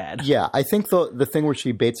being bad. Yeah, I think the thing where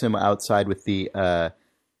she baits him outside with the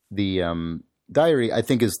diary, I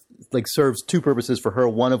think, is like serves two purposes for her.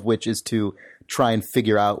 One of which is to try and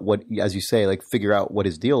figure out what, as you say, like figure out what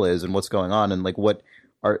his deal is and what's going on, and like what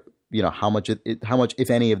are, how much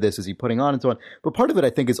if any of this is he putting on, and so on. But part of it,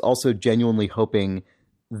 I think, is also genuinely hoping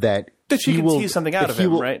that she can tease something out of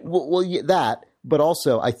him, right? Well, yeah, that. But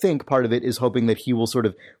also, I think part of it is hoping that he will sort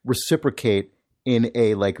of reciprocate in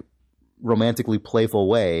a like romantically playful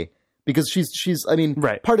way, because she's I mean,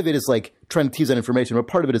 part of it is like trying to tease that information, but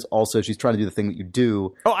part of it is also she's trying to do the thing that you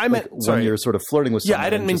do. Oh, I meant when you're sort of flirting with someone. Yeah, I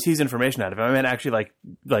didn't mean tease information out of him. I meant actually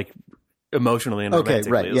like emotionally and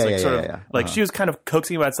romantically. Right. Yeah, like she was kind of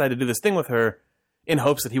coaxing him outside to do this thing with her in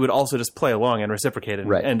hopes that he would also just play along and reciprocate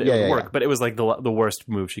and it would work. But it was like the worst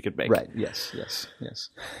move she could make. Right. Yes.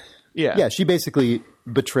 Yeah, she basically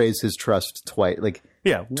betrays his trust twice.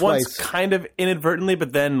 Once kind of inadvertently,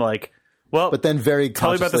 but then very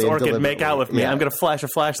tell me about this Orchid, make out with me. I'm going to flash a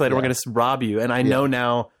flashlight and we're going to rob you. And I know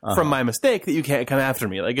now from my mistake that you can't come after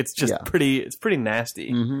me. Like, it's just pretty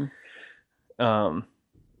nasty. Mm-hmm.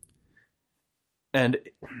 And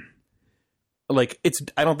like,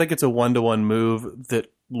 I don't think it's a 1-to-1 move that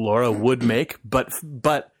Laura would make, but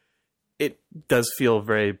it does feel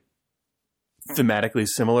very thematically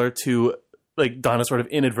similar to like Donna sort of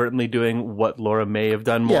inadvertently doing what Laura may have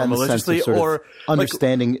done more maliciously, or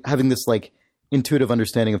understanding, having this like intuitive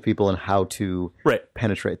understanding of people and how to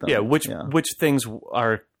penetrate them. Yeah, which things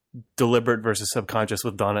are deliberate versus subconscious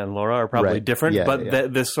with Donna and Laura are probably different,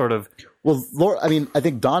 this sort of Laura. I mean, I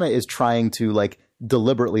think Donna is trying to like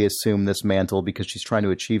deliberately assume this mantle because she's trying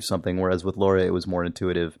to achieve something, whereas with Laura it was more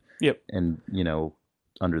intuitive. And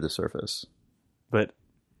under the surface. But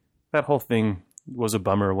that whole thing was a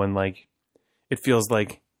bummer when, like, it feels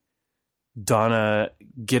like Donna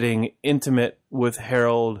getting intimate with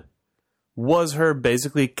Harold was her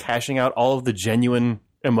basically cashing out all of the genuine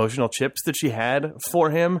emotional chips that she had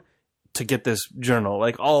for him to get this journal.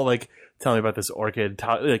 Like, all, like, telling me about this Orchid,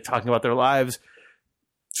 talking about their lives,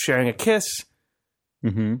 sharing a kiss,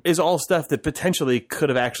 is all stuff that potentially could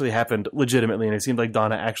have actually happened legitimately. And it seemed like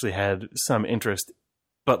Donna actually had some interest,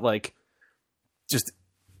 but, like, just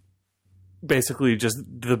basically just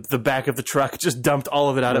the back of the truck just dumped all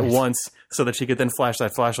of it out at once so that she could then flash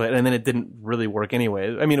that flashlight, and then it didn't really work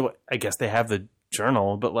anyway. I mean, I guess they have the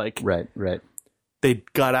journal, but like right they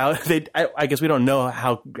got out. I guess we don't know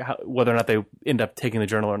how whether or not they end up taking the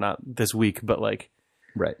journal or not this week, but like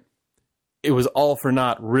it was all for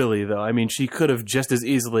naught, really, though. I mean, she could have just as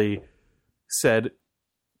easily said,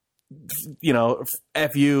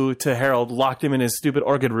 F you to Harold, locked him in his stupid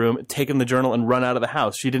Orchid room, taken the journal, and run out of the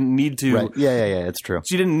house. She didn't need to. Right. Yeah, it's true.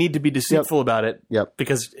 She didn't need to be deceitful about it.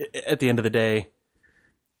 Because at the end of the day,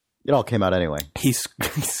 it all came out anyway. He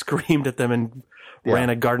screamed at them and ran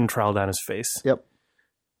a garden trowel down his face. Yep.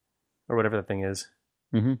 Or whatever that thing is.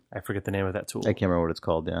 Mm-hmm. I forget the name of that tool. I can't remember what it's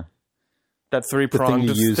called, That the thing three-pronged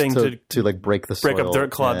you use thing to like break the soil. break up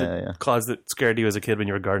dirt claws that scared you as a kid when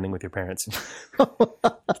you were gardening with your parents. I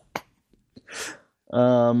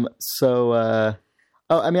mean,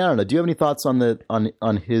 I don't know. Do you have any thoughts on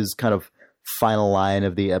his kind of final line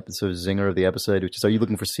of the episode, zinger of the episode, which is, are you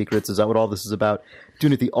looking for secrets? Is that what all this is about? Do you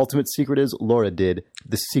know what the ultimate secret is? Laura did.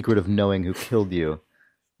 The secret of knowing who killed you.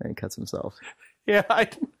 And he cuts himself. Yeah, I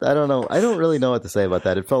don't know. I don't really know what to say about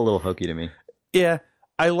that. It felt a little hokey to me. Yeah.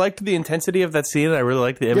 I liked the intensity of that scene, and I really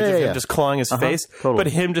liked the image of him just clawing his face. Totally.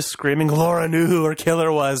 But him just screaming, Laura knew who her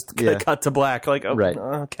killer was, cut to black. Like, oh, right.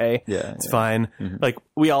 Okay, it's fine. Mm-hmm. Like,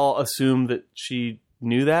 we all assume that she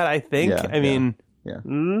knew that, I think.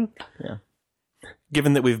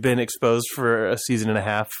 Given that we've been exposed for a season and a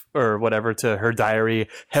half or whatever to her diary,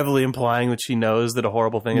 heavily implying that she knows that a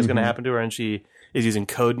horrible thing is going to happen to her, and she is using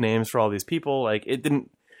code names for all these people, like,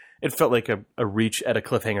 it felt like a reach at a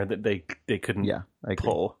cliffhanger that they couldn't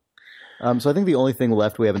pull. So I think the only thing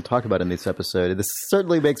left we haven't talked about in this episode, this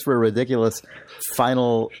certainly makes for a ridiculous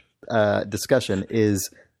final discussion,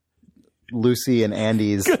 is Lucy and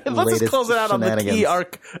Andy's latest Let's just close it out on the key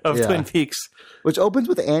arc of Twin Peaks. Which opens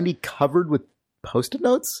with Andy covered with Post-it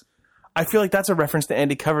notes? I feel like that's a reference to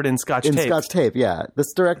Andy covered in Scotch tape. In Scotch tape, yeah.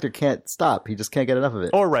 This director can't stop. He just can't get enough of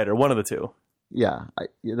it. Or writer, one of the two. Yeah,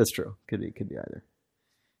 that's true. Could be either.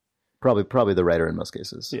 Probably the writer in most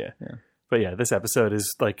cases. Yeah. But yeah, this episode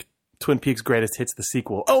is like Twin Peaks Greatest Hits, the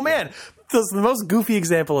sequel. Oh man, this is the most goofy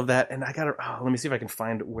example of that. And I gotta let me see if I can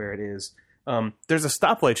find where it is. There's a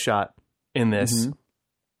stoplight shot in this.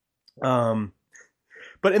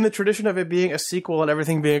 But in the tradition of it being a sequel and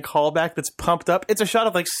everything being a callback that's pumped up, it's a shot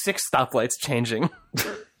of like 6 stoplights changing.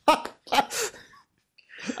 I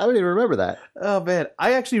don't even remember that. Oh man,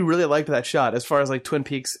 I actually really liked that shot as far as like Twin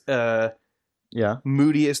Peaks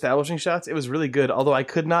moody establishing shots. It was really good, although I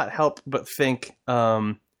could not help but think,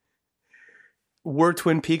 were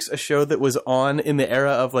Twin Peaks a show that was on in the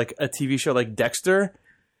era of like a TV show like Dexter,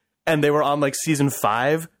 and they were on like season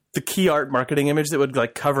 5, the key art marketing image that would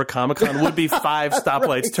like cover Comic-Con would be 5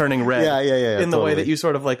 stoplights turning red. Yeah. In the way that you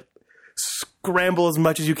sort of like scramble as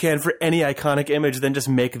much as you can for any iconic image, then just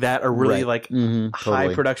make that a really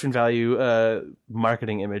high production value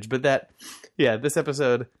marketing image. But this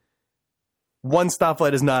episode, 1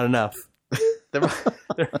 stoplight is not enough.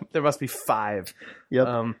 There must be 5. Yep.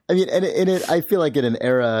 I mean, and I feel like in an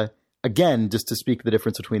era, again, just to speak the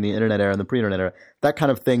difference between the internet era and the pre-internet era, that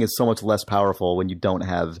kind of thing is so much less powerful when you don't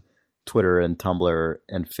have Twitter and Tumblr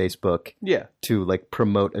and Facebook to like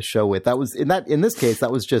promote a show with. That was in this case,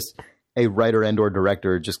 that was just a writer and or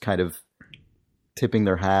director just kind of tipping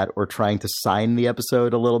their hat or trying to sign the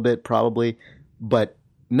episode a little bit, probably. But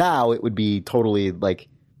now it would be totally like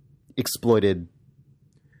exploited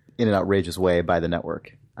in an outrageous way by the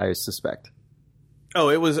network, I suspect. Oh,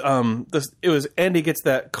 it was Andy gets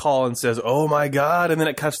that call and says, "Oh my God," and then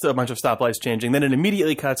it cuts to a bunch of stoplights changing. Then it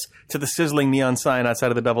immediately cuts to the sizzling neon sign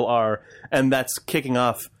outside of the Double R, and that's kicking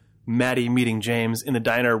off Maddie meeting James in the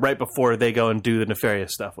diner right before they go and do the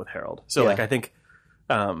nefarious stuff with Harold. So like I think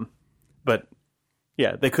but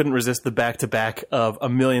yeah, they couldn't resist the back-to-back of a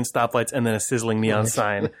million stoplights and then a sizzling neon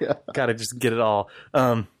sign. Got to just get it all.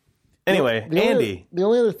 Anyway, Andy. The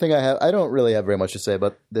only other thing I don't really have very much to say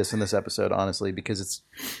about this in this episode, honestly, because it's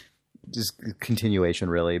just continuation,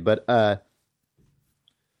 really. But I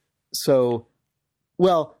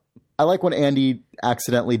like when Andy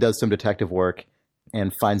accidentally does some detective work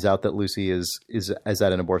and finds out that Lucy is at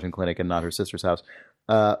an abortion clinic and not her sister's house.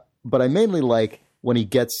 But I mainly like when he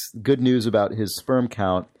gets good news about his sperm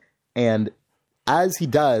count, and as he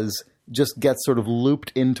does, just gets sort of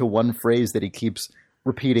looped into one phrase that he keeps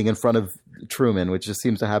repeating in front of Truman, which just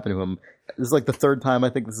seems to happen to him. This is like the 3rd time I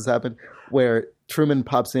think this has happened, where Truman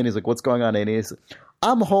pops in. He's like, "What's going on, Andy?" He's like,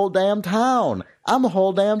 "I'm a whole damn town. I'm a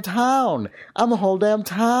whole damn town. I'm a whole damn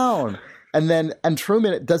town." And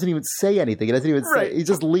Truman doesn't even say anything. He doesn't even say. He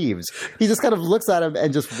just leaves. He just kind of looks at him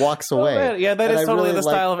and just walks away. Man. Yeah, that is totally the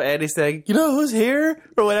style of Andy saying, "You know who's here?"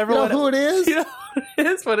 or whatever. You know who it is? You know who it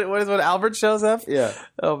is? What is when Albert shows up? Yeah.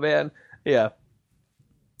 Oh man. Yeah.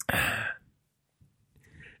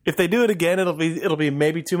 If they do it again, it'll be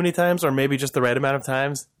maybe too many times, or maybe just the right amount of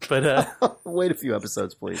times. But wait a few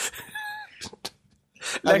episodes, please.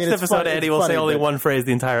 Next episode, Andy will say only one phrase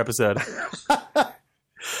the entire episode.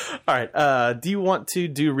 All right. Do you want to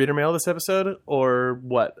do reader mail this episode, or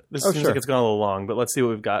what? This seems like it's gone a little long, but let's see what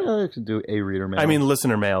we've got. Yeah, I can do a reader mail. I mean,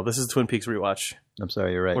 listener mail. This is Twin Peaks Rewatch. I'm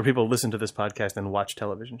sorry, you're right. Where people listen to this podcast and watch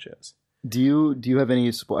television shows. Do you have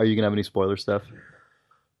any? Are you gonna have any spoiler stuff?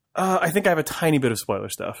 I think I have a tiny bit of spoiler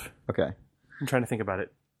stuff. Okay. I'm trying to think about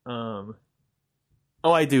it.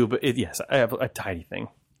 I do, but yes, I have a tiny thing.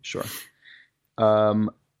 Sure.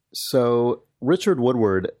 So Richard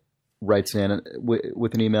Woodward writes in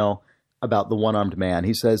with an email about the one-armed man.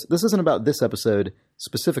 He says, this isn't about this episode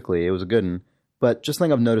specifically. It was a good one, but just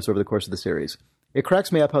something I've noticed over the course of the series. It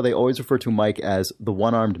cracks me up how they always refer to Mike as the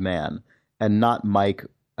one-armed man and not Mike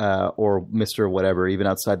or Mr. whatever, even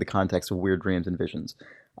outside the context of weird dreams and visions.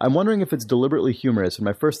 I'm wondering if it's deliberately humorous, and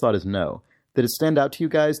my first thought is no. Did it stand out to you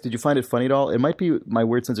guys? Did you find it funny at all? It might be my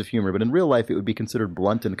weird sense of humor, but in real life it would be considered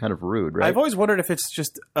blunt and kind of rude, right? I've always wondered if it's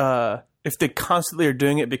just if they constantly are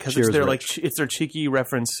doing it because it's their it's their cheeky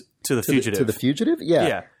reference to the fugitive. To the fugitive?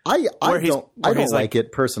 Yeah. I don't like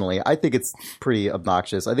it personally. I think it's pretty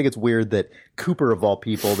obnoxious. I think it's weird that Cooper, of all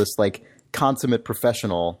people, this like consummate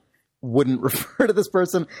professional, wouldn't refer to this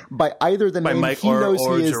person by either the name Mike he knows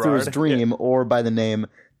he is through his dream or by the name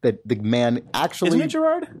that the man actually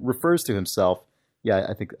refers to himself. Yeah,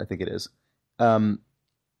 I think it is.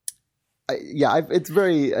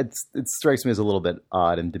 It strikes me as a little bit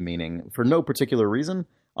odd and demeaning for no particular reason,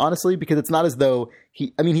 honestly, because it's not as though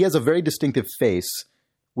he has a very distinctive face.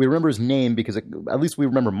 We remember his name because at least we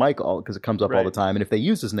remember Mike because it comes up all the time. And if they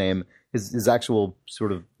use his name, his actual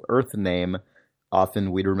sort of Earth name,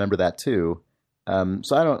 often we'd remember that too.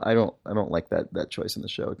 So I don't like that choice in the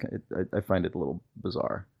show. I find it a little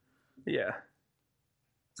bizarre. Yeah,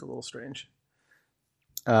 it's a little strange.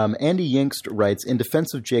 Andy Yinkst writes, in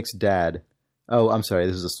defense of Jake's dad. Oh, I'm sorry.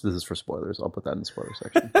 This is for spoilers. I'll put that in the spoiler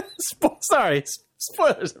section. Sorry,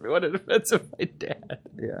 spoilers. Everyone, in defense of my dad.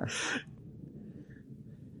 Yeah.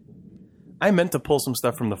 I meant to pull some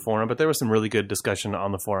stuff from the forum, but there was some really good discussion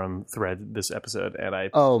on the forum thread this episode, and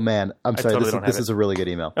Oh man, I'm sorry. Totally this is a really good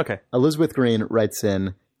email. Okay. Elizabeth Green writes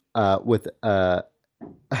in with an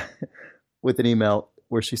email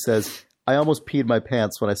where she says, I almost peed my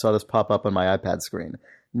pants when I saw this pop up on my iPad screen.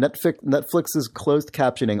 Netflix's closed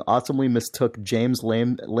captioning awesomely mistook James'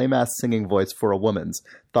 lame-ass singing voice for a woman's.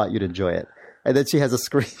 Thought you'd enjoy it. And then she has a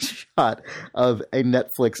screenshot of a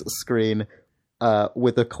Netflix screen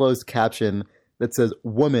with a closed caption that says,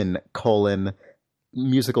 woman,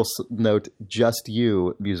 musical note, just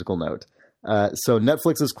you, musical note. So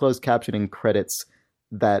Netflix's closed captioning credits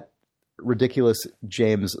that ridiculous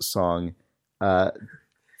James song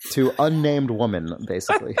to unnamed woman,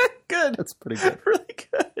 basically. Good. That's pretty good. Really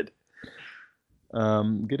good.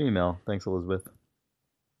 Good email. Thanks, Elizabeth.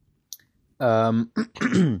 And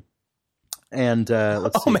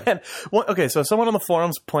let's see. Oh, man. Okay, so someone on the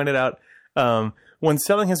forums pointed out when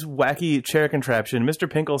selling his wacky chair contraption, Mr.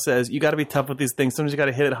 Pinkle says, you got to be tough with these things. Sometimes you got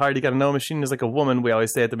to hit it hard. You got to know a machine is like a woman, we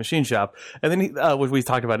always say at the machine shop. And then which we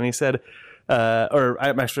talked about, and he said, or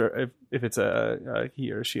I'm not sure if it's a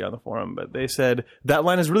he or she on the forum, but they said that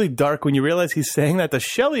line is really dark when you realize he's saying that to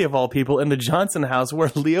Shelley of all people in the Johnson house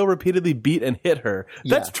where Leo repeatedly beat and hit her.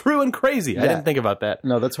 Yeah. That's true and crazy. Yeah. I didn't think about that.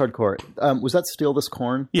 No, that's hardcore. Was that Steal This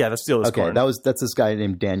Corn? Yeah, that's Steal This Corn. Okay, that's this guy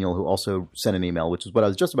named Daniel who also sent an email, which is what I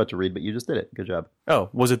was just about to read, but you just did it. Good job. Oh,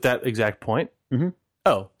 was it that exact point? Mm-hmm.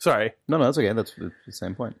 Oh, sorry. No, that's okay. That's the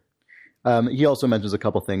same point. He also mentions a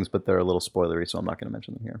couple things, but they're a little spoilery, so I'm not going to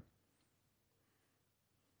mention them here.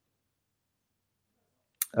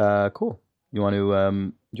 Cool. You want to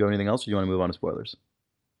do you have anything else, or do you want to move on to spoilers?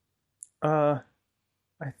 I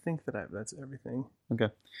think that's everything. Okay.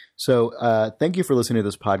 So thank you for listening to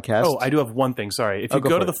this podcast. Oh, I do have one thing. Sorry. If you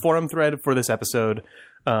go to the forum thread for this episode,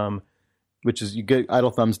 which is you get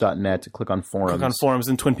idlethumbs.net, click on forums. Click on forums,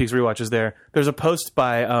 and Twin Peaks Rewatch is there. There's a post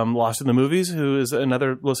by Lost in the Movies, who is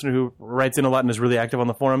another listener who writes in a lot and is really active on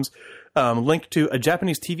the forums, linked to a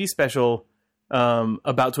Japanese TV special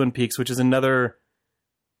about Twin Peaks, which is another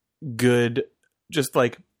good, just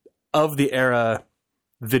like of the era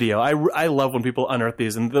video. I love when people unearth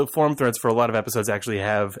these, and the forum threads for a lot of episodes actually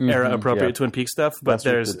have era appropriate Twin Peaks stuff. But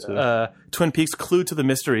there's Twin Peaks Clue to the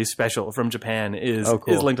Mystery special from Japan is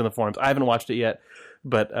linked in the forums. I haven't watched it yet,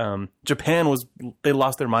 but Japan they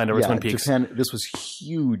lost their mind over Twin Peaks. Japan, this was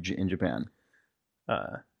huge in Japan.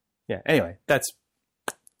 Anyway, that's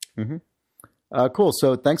cool.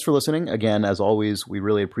 So thanks for listening again. As always, we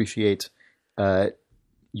really appreciate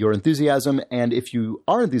your enthusiasm, and if you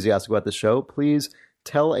are enthusiastic about the show, please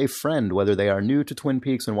tell a friend, whether they are new to Twin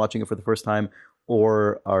Peaks and watching it for the first time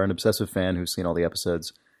or are an obsessive fan who's seen all the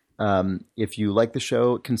episodes. If you like the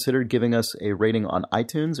show, consider giving us a rating on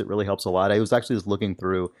iTunes. It really helps a lot. I was actually just looking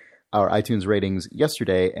through our iTunes ratings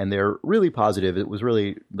yesterday, and they're really positive. It was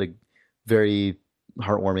really very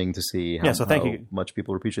heartwarming to see how thank you. Much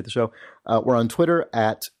people appreciate the show. We're on Twitter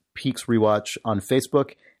at Peaks Rewatch, on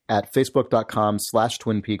Facebook at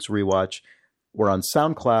facebook.com/Twin Peaks Rewatch. We're on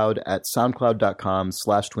SoundCloud at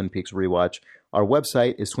soundcloud.com/Twin Peaks Rewatch. Our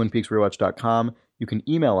website is twinpeaksrewatch.com. You can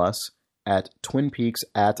email us at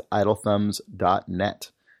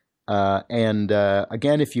twinpeaks@idlethumbs.net.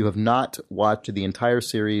 Again, if you have not watched the entire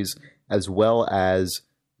series as well as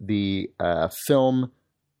the film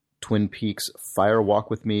Twin Peaks Fire Walk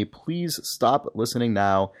With Me, please stop listening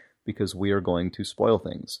now because we are going to spoil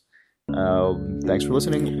things. Thanks for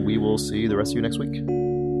listening. We will see the rest of you next week.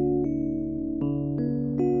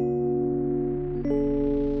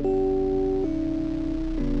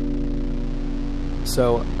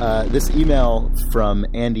 So this email from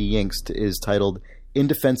Andy Yinkst is titled In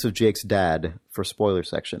Defense of Jake's Dad for spoiler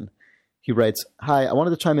section. He writes, "Hi, I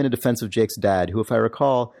wanted to chime in defense of Jake's dad, who, if I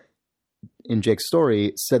recall in Jake's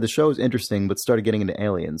story, said the show was interesting but started getting into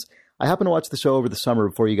aliens. I happened to watch the show over the summer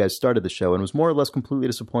before you guys started the show and was more or less completely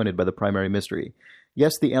disappointed by the primary mystery.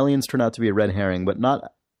 Yes, the aliens turn out to be a red herring, but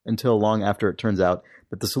not until long after it turns out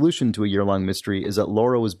that the solution to a year-long mystery is that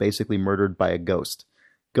Laura was basically murdered by a ghost.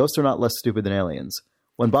 Ghosts are not less stupid than aliens.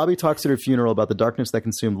 When Bobby talks at her funeral about the darkness that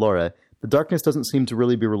consumed Laura, the darkness doesn't seem to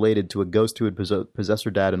really be related to a ghost who would possess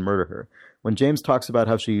her dad and murder her. When James talks about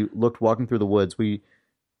how she looked walking through the woods, we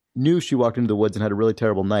knew she walked into the woods and had a really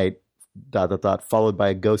terrible night, ... followed by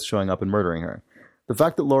a ghost showing up and murdering her. The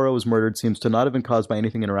fact that Laura was murdered seems to not have been caused by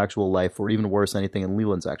anything in her actual life, or even worse, anything in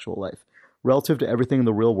Leland's actual life. Relative to everything in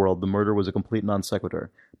the real world, the murder was a complete non sequitur.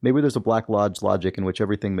 Maybe there's a Black Lodge logic in which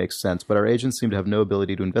everything makes sense, but our agents seem to have no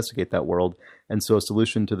ability to investigate that world, and so a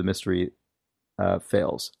solution to the mystery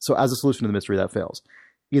fails. So as a solution to the mystery, that fails.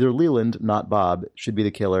 Either Leland, not Bob, should be the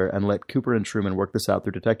killer and let Cooper and Truman work this out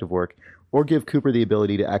through detective work, or give Cooper the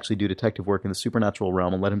ability to actually do detective work in the supernatural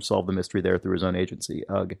realm and let him solve the mystery there through his own agency.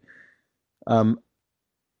 Ugh.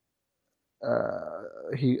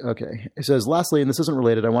 He says, lastly, and this isn't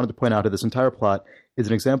related, I wanted to point out that this entire plot is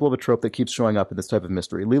an example of a trope that keeps showing up in this type of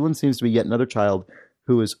mystery. Leland seems to be yet another character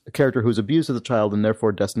who is abused as a child and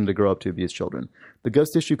therefore destined to grow up to abuse children. The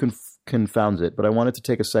ghost issue confounds it, but I wanted to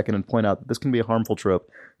take a second and point out that this can be a harmful trope,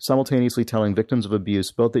 simultaneously telling victims of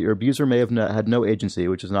abuse both that your abuser may have had no agency,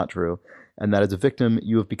 which is not true, and that as a victim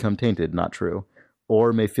you have become tainted, not true,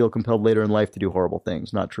 or may feel compelled later in life to do horrible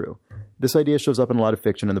things, not true. This idea shows up in a lot of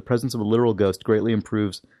fiction, and the presence of a literal ghost greatly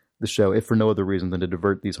improves the show, if for no other reason than to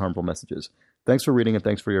divert these harmful messages. Thanks for reading, and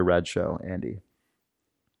thanks for your rad show, Andy."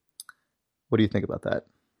 What do you think about that?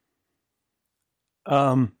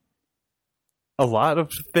 A lot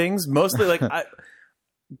of things, mostly like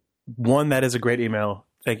one, that is a great email.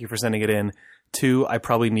 Thank you for sending it in. Two, I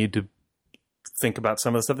probably need to think about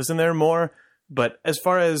some of the stuff that's in there more. But as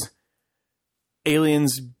far as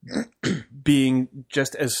aliens being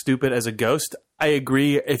just as stupid as a ghost, I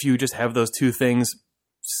agree if you just have those two things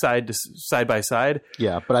side by side.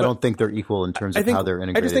 Yeah, but I don't think they're equal in terms of how they're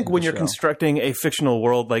integrated. I just think when you're constructing a fictional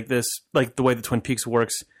world like this, like the way the Twin Peaks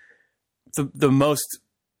works, the most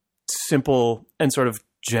simple and sort of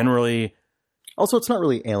generally... Also, it's not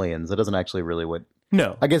really aliens. It doesn't actually really what...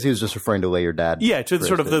 No. I guess he was just referring to the way your dad... Yeah, to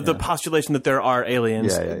sort of the postulation that there are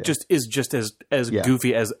aliens just as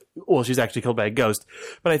goofy as, well, she's actually killed by a ghost.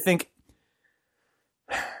 But I think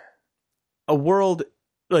a world...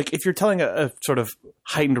 Like, if you're telling a sort of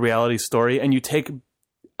heightened reality story and you take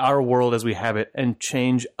our world as we have it and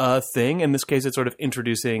change a thing, in this case, it's sort of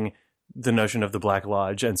introducing the notion of the Black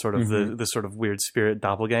Lodge and sort of the sort of weird spirit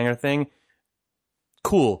doppelganger thing.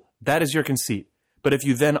 Cool. That is your conceit. But if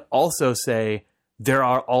you then also say there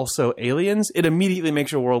are also aliens, it immediately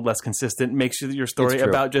makes your world less consistent, makes your story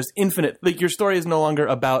about just infinite. Like, your story is no longer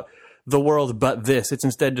about the world but this. It's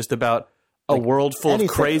instead just about a world full of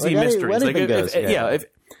crazy mysteries. If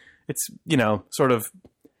it's, you know, sort of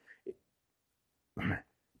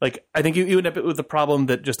like, I think you end up with the problem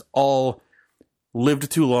that just all lived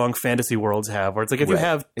too long fantasy worlds have, where it's like, if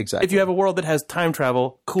you have a world that has time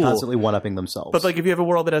travel, cool, constantly one-upping themselves. But like, if you have a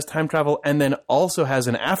world that has time travel and then also has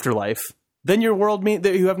an afterlife, then your world means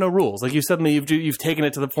that you have no rules. Like, you've taken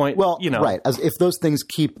it to the point. Well, you know, right. As if those things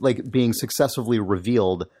keep like being successively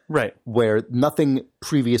revealed, right, where nothing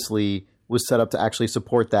previously was set up to actually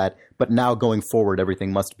support that, but now going forward,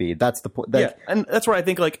 everything must be. That's the point. Yeah, and that's where I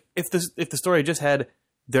think, like, if the story just had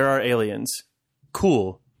there are aliens,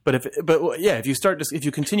 cool. But if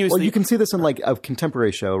you continuously, well, you can see this in like a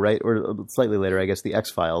contemporary show, right, or slightly later, I guess, the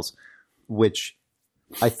X-Files, which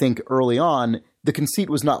I think early on the conceit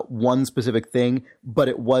was not one specific thing, but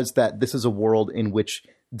it was that this is a world in which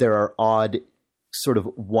there are odd sort of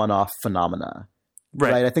one-off phenomena.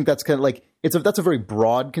 Right. I think that's kind of like that's a very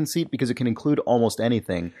broad conceit because it can include almost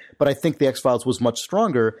anything. But I think the X-Files was much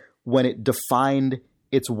stronger when it defined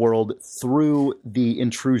its world through the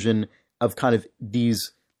intrusion of kind of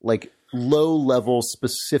these like low-level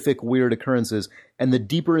specific weird occurrences. And the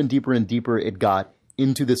deeper and deeper and deeper it got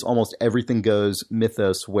into this almost everything goes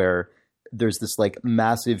mythos where there's this like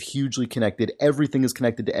massive, hugely connected, everything is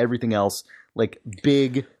connected to everything else, like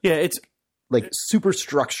big, it's like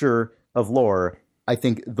superstructure of lore. I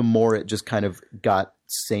think the more it just kind of got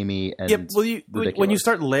samey and ridiculous. When you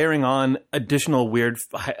start layering on additional weird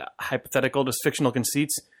hypothetical, just fictional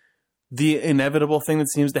conceits, the inevitable thing that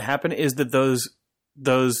seems to happen is that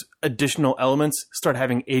those additional elements start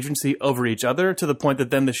having agency over each other to the point that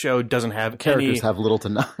then the show doesn't have characters have little to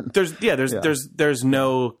none. There's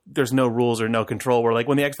no rules or no control. Where like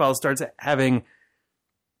when the X-Files starts having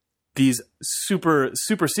these super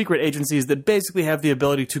secret agencies that basically have the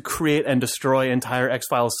ability to create and destroy entire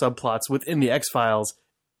X-Files subplots within the X-Files,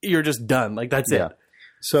 you're just done. Like that's it.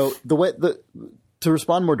 So to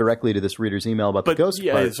respond more directly to this reader's email about the ghost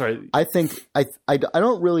part, I think I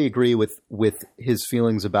don't really agree with his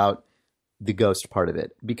feelings about the ghost part of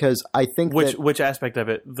it, because I think which aspect of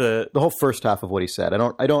it, the whole first half of what he said,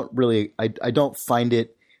 I don't find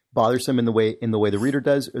it bothersome in the way the reader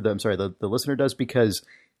does, or the listener does, because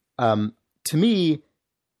to me,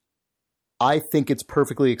 I think it's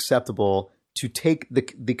perfectly acceptable to take the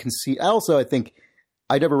conceit. I think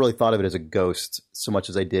I never really thought of it as a ghost so much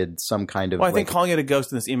as I did some kind of. Well, I think calling it a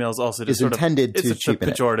ghost in this email is also just intended to cheapen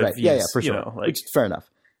it. Pejorative right. use, for sure. Which is fair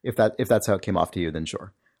enough. If that's how it came off to you, then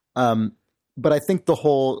sure. But I think the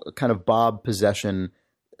whole kind of Bob possession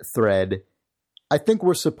thread, I think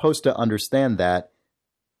we're supposed to understand that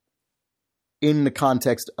in the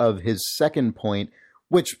context of his second point,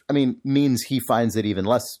 which I mean means he finds it even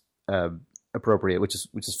less appropriate, which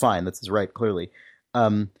is fine. That's his right, clearly.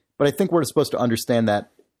 But I think we're supposed to understand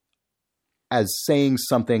that as saying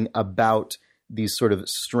something about these sort of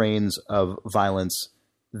strains of violence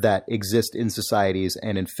that exist in societies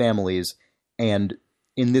and in families. And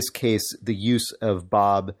in this case, the use of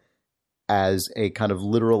Bob as a kind of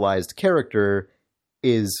literalized character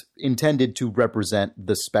is intended to represent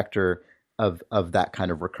the specter of that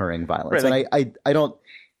kind of recurring violence. Right, and I don't,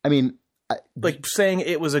 I mean... like saying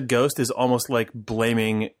it was a ghost is almost like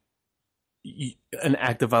blaming an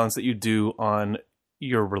act of violence that you do on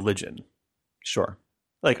your religion. Sure.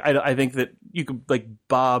 Like, I think that you could, like,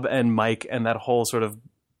 Bob and Mike and that whole sort of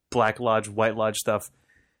Black Lodge, White Lodge stuff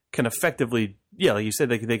can effectively, like you said,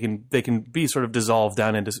 they can be sort of dissolved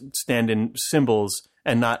down into stand-in symbols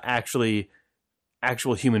and not actual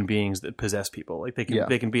human beings that possess people. Like, they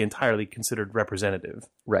can be entirely considered representative.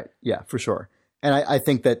 Right. Yeah, for sure. And I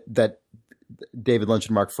think that David Lynch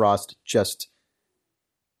and Mark Frost just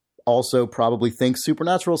also probably think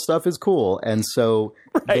supernatural stuff is cool, and so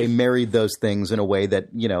they married those things in a way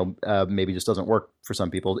that maybe just doesn't work for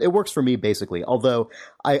some people. It works for me basically, although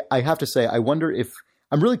I have to say I wonder if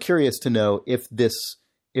I'm really curious to know if this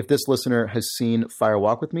listener has seen Fire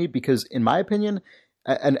Walk with Me, because in my opinion,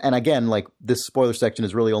 and again, like, this spoiler section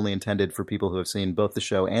is really only intended for people who have seen both the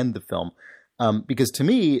show and the film, because to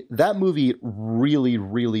me that movie really,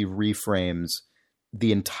 really reframes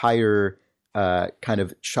the entire kind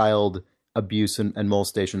of child abuse and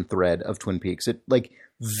molestation thread of Twin Peaks. It, like,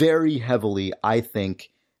 very heavily, I think,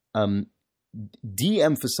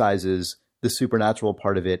 de-emphasizes the supernatural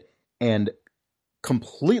part of it and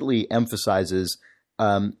completely emphasizes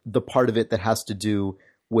the part of it that has to do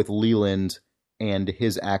with Leland and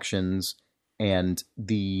his actions and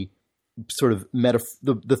the sort of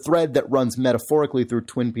the thread that runs metaphorically through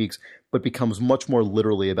Twin Peaks, but becomes much more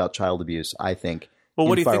literally about child abuse, I think. Well,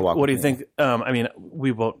 what do you think? What do you think? I mean,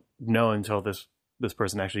 we won't know until this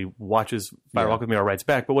person actually watches Fire Walk with Me or writes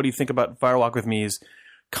back. But what do you think about Fire Walk with Me's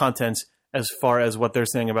content as far as what they're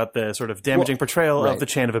saying about the sort of damaging portrayal of the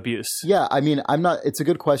chain of abuse? Yeah, I mean, it's a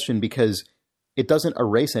good question, because it doesn't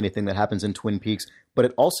erase anything that happens in Twin Peaks, but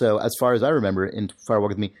it also, as far as I remember, in Fire Walk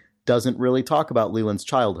with Me, doesn't really talk about Leland's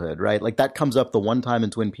childhood, right? Like, that comes up the one time in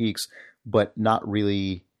Twin Peaks, but not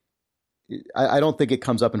really. I don't think it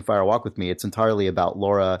comes up in Fire Walk with Me. It's entirely about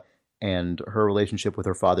Laura and her relationship with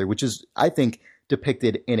her father, which is, I think,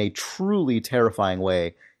 depicted in a truly terrifying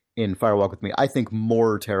way in Fire Walk with Me. I think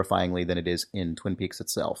more terrifyingly than it is in Twin Peaks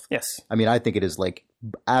itself. Yes. I mean, I think it is, like,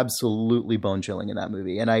 absolutely bone-chilling in that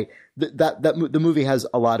movie. And the movie has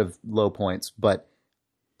a lot of low points, but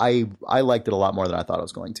I liked it a lot more than I thought I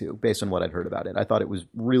was going to, based on what I'd heard about it. I thought it was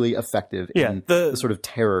really effective in the sort of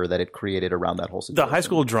terror that it created around that whole situation. The high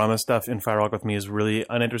school drama stuff in Fire Walk with Me is really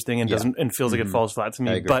uninteresting and feels like it falls flat to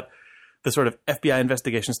me. But the sort of FBI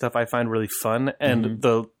investigation stuff I find really fun, and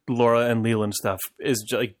the Laura and Leland stuff is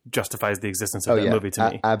justifies the existence of that movie to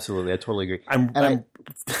me. Absolutely, I totally agree.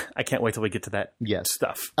 I can't wait till we get to that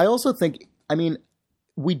stuff. I also think, I mean,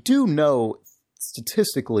 we do know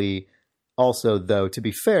statistically also, though, to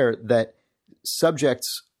be fair, that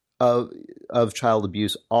subjects of child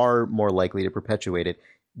abuse are more likely to perpetuate it.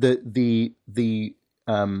 the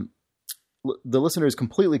listener is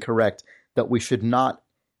completely correct that we should not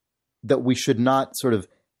sort of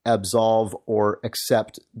absolve or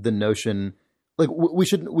accept the notion, like we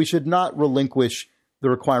should not relinquish the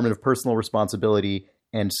requirement of personal responsibility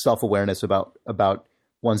and self-awareness about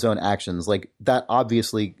one's own actions. Like that,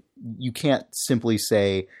 obviously, you can't simply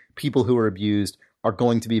say people who are abused are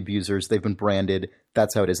going to be abusers. They've been branded.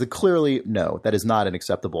 That's how it is. Clearly, no, that is not an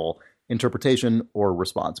acceptable interpretation or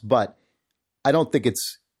response. But I don't think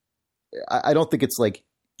it's like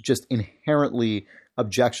just inherently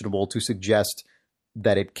objectionable to suggest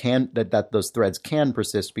that it can, that those threads can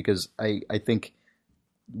persist, because I think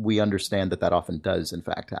we understand that often does in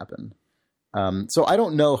fact happen. So I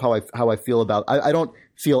don't know how I feel about, I don't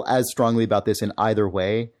feel as strongly about this in either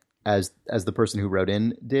way as the person who wrote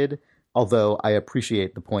in did, although I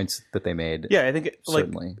appreciate the points that they made. Yeah, I think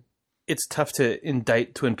certainly it's tough to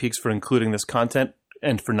indict Twin Peaks for including this content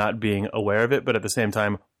and for not being aware of it, but at the same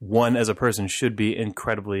time, one as a person should be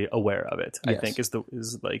incredibly aware of it. Yes. I think is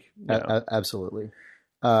like, you know. Absolutely.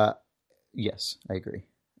 Yes, I agree.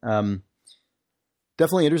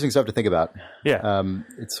 Definitely interesting stuff to think about. Yeah.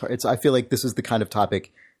 It's I feel like this is the kind of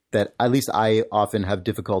topic that at least I often have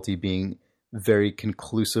difficulty being very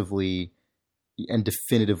conclusively and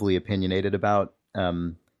definitively opinionated about.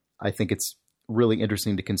 I think it's really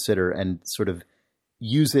interesting to consider and sort of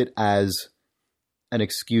use it as an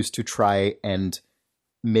excuse to try and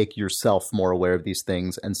make yourself more aware of these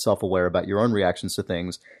things and self-aware about your own reactions to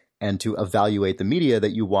things, and to evaluate the media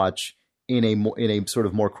that you watch in a sort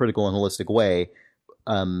of more critical and holistic way,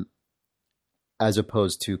 as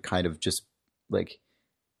opposed to kind of just like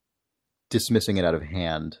dismissing it out of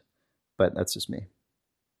hand. But that's just me.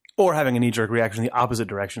 Or having a knee-jerk reaction in the opposite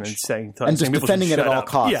direction and saying and just defending it at all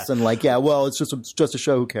costs, and like, yeah, well, it's just a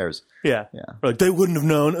show. Who cares? Yeah. Or like, they wouldn't have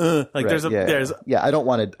known. Like, right. there's. I don't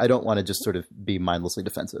want to just sort of be mindlessly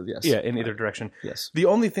defensive. Yes. Yeah, in either direction. Yes. The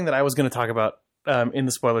only thing that I was going to talk about in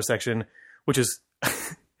the spoiler section, which is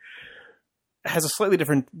has a slightly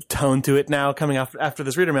different tone to it now, coming after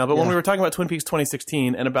this reader mail. But when we were talking about Twin Peaks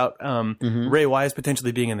 2016 and about Ray Wise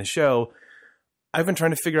potentially being in the show, I've been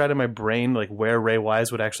trying to figure out in my brain like where Ray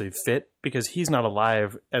Wise would actually fit, because he's not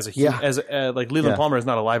alive as like Leland Palmer is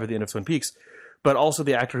not alive at the end of Twin Peaks, but also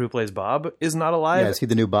the actor who plays Bob is not alive. Yeah, is he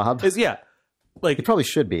the new Bob? Like he probably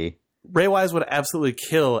should be. Ray Wise would absolutely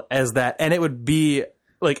kill as that, and it would be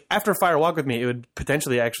like after Fire Walk with Me, it would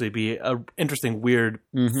potentially actually be a interesting, weird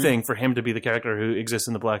thing for him to be the character who exists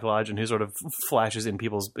in the Black Lodge and who sort of flashes in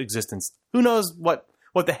people's existence. Who knows what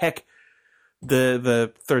the heck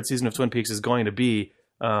the third season of Twin Peaks is going to be.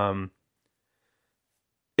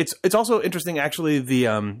 It's also interesting, actually,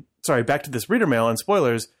 back to this reader mail and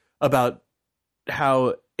spoilers about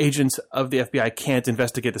how agents of the FBI can't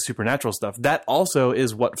investigate the supernatural stuff. That also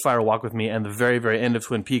is what Fire Walk with Me and the very, very end of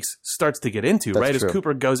Twin Peaks starts to get into. That's right? True. As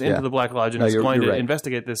Cooper goes into the Black Lodge and is going to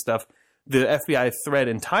investigate this stuff, the FBI thread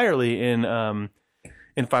entirely in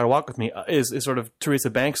Fire Walk with Me is sort of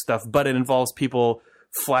Teresa Banks stuff, but it involves people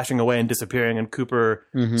flashing away and disappearing, and Cooper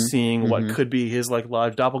seeing what could be his like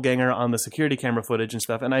lodge doppelganger on the security camera footage and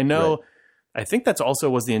stuff. And I know, I think that's also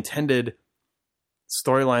was the intended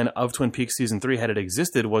storyline of Twin Peaks season 3 had it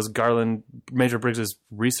existed, was Garland, Major Briggs's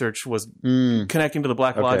research was connecting to the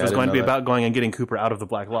Black Lodge was going to be about going and getting Cooper out of the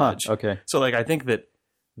Black Lodge. Okay. So like, I think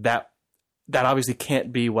that obviously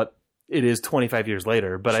can't be what it is 25 years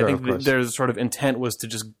later, but I think that their sort of intent was to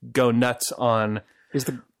just go nuts on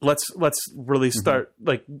let's really start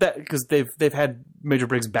like that, because they've had Major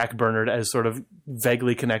Briggs backburnered as sort of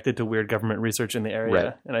vaguely connected to weird government research in the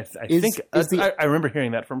area, and I think I remember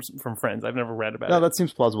hearing that from friends. I've never read about it. No, that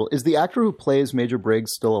seems plausible. Is the actor who plays Major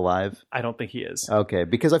Briggs still alive? I don't think he is. Okay,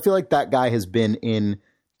 because I feel like that guy has been in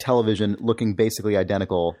television looking basically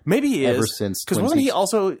identical. Maybe he ever is, since. Because wasn't he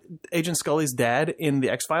also Agent Scully's dad in the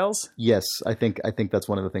X-Files? Yes, I think that's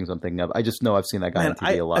one of the things I'm thinking of. I just know I've seen that guy on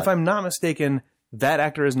TV a lot. If I'm not mistaken, that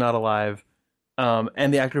actor is not alive,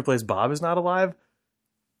 and the actor who plays Bob is not alive,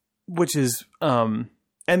 which is and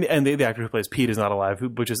the actor who plays Pete is not alive,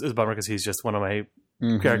 which is a bummer because he's just one of my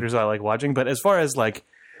characters I like watching. But as far as like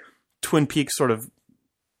Twin Peaks sort of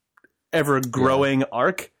ever growing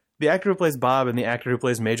arc, the actor who plays Bob and the actor who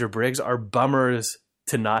plays Major Briggs are bummers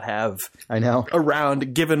to not have. I know,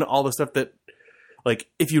 around, given all the stuff that, like,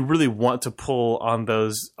 if you really want to pull on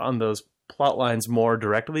those plot lines more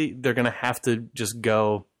directly, they're going to have to just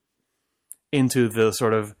go into the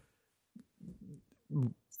sort of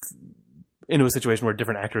into a situation where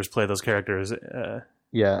different actors play those characters.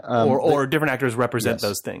 Or different actors represent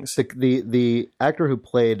those things. The actor who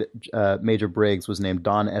played Major Briggs was named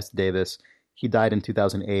Don S. Davis. He died in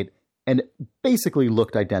 2008. and basically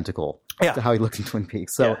looked identical to how he looked in Twin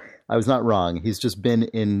Peaks. So I was not wrong. He's just been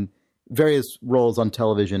in various roles on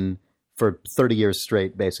television for 30 years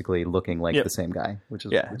straight, basically looking like the same guy, which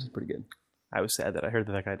is pretty good. I was sad that I heard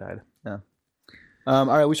that guy died. Yeah. All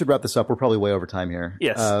right, we should wrap this up. We're probably way over time here.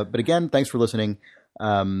 Yes. But again, thanks for listening.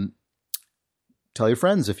 Tell your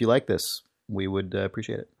friends if you like this. We would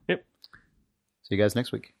appreciate it. Yep. See you guys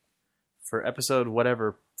next week. For episode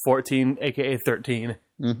 14, a.k.a. 13,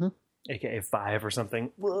 a.k.a. 5 or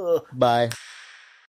something. Ugh. Bye.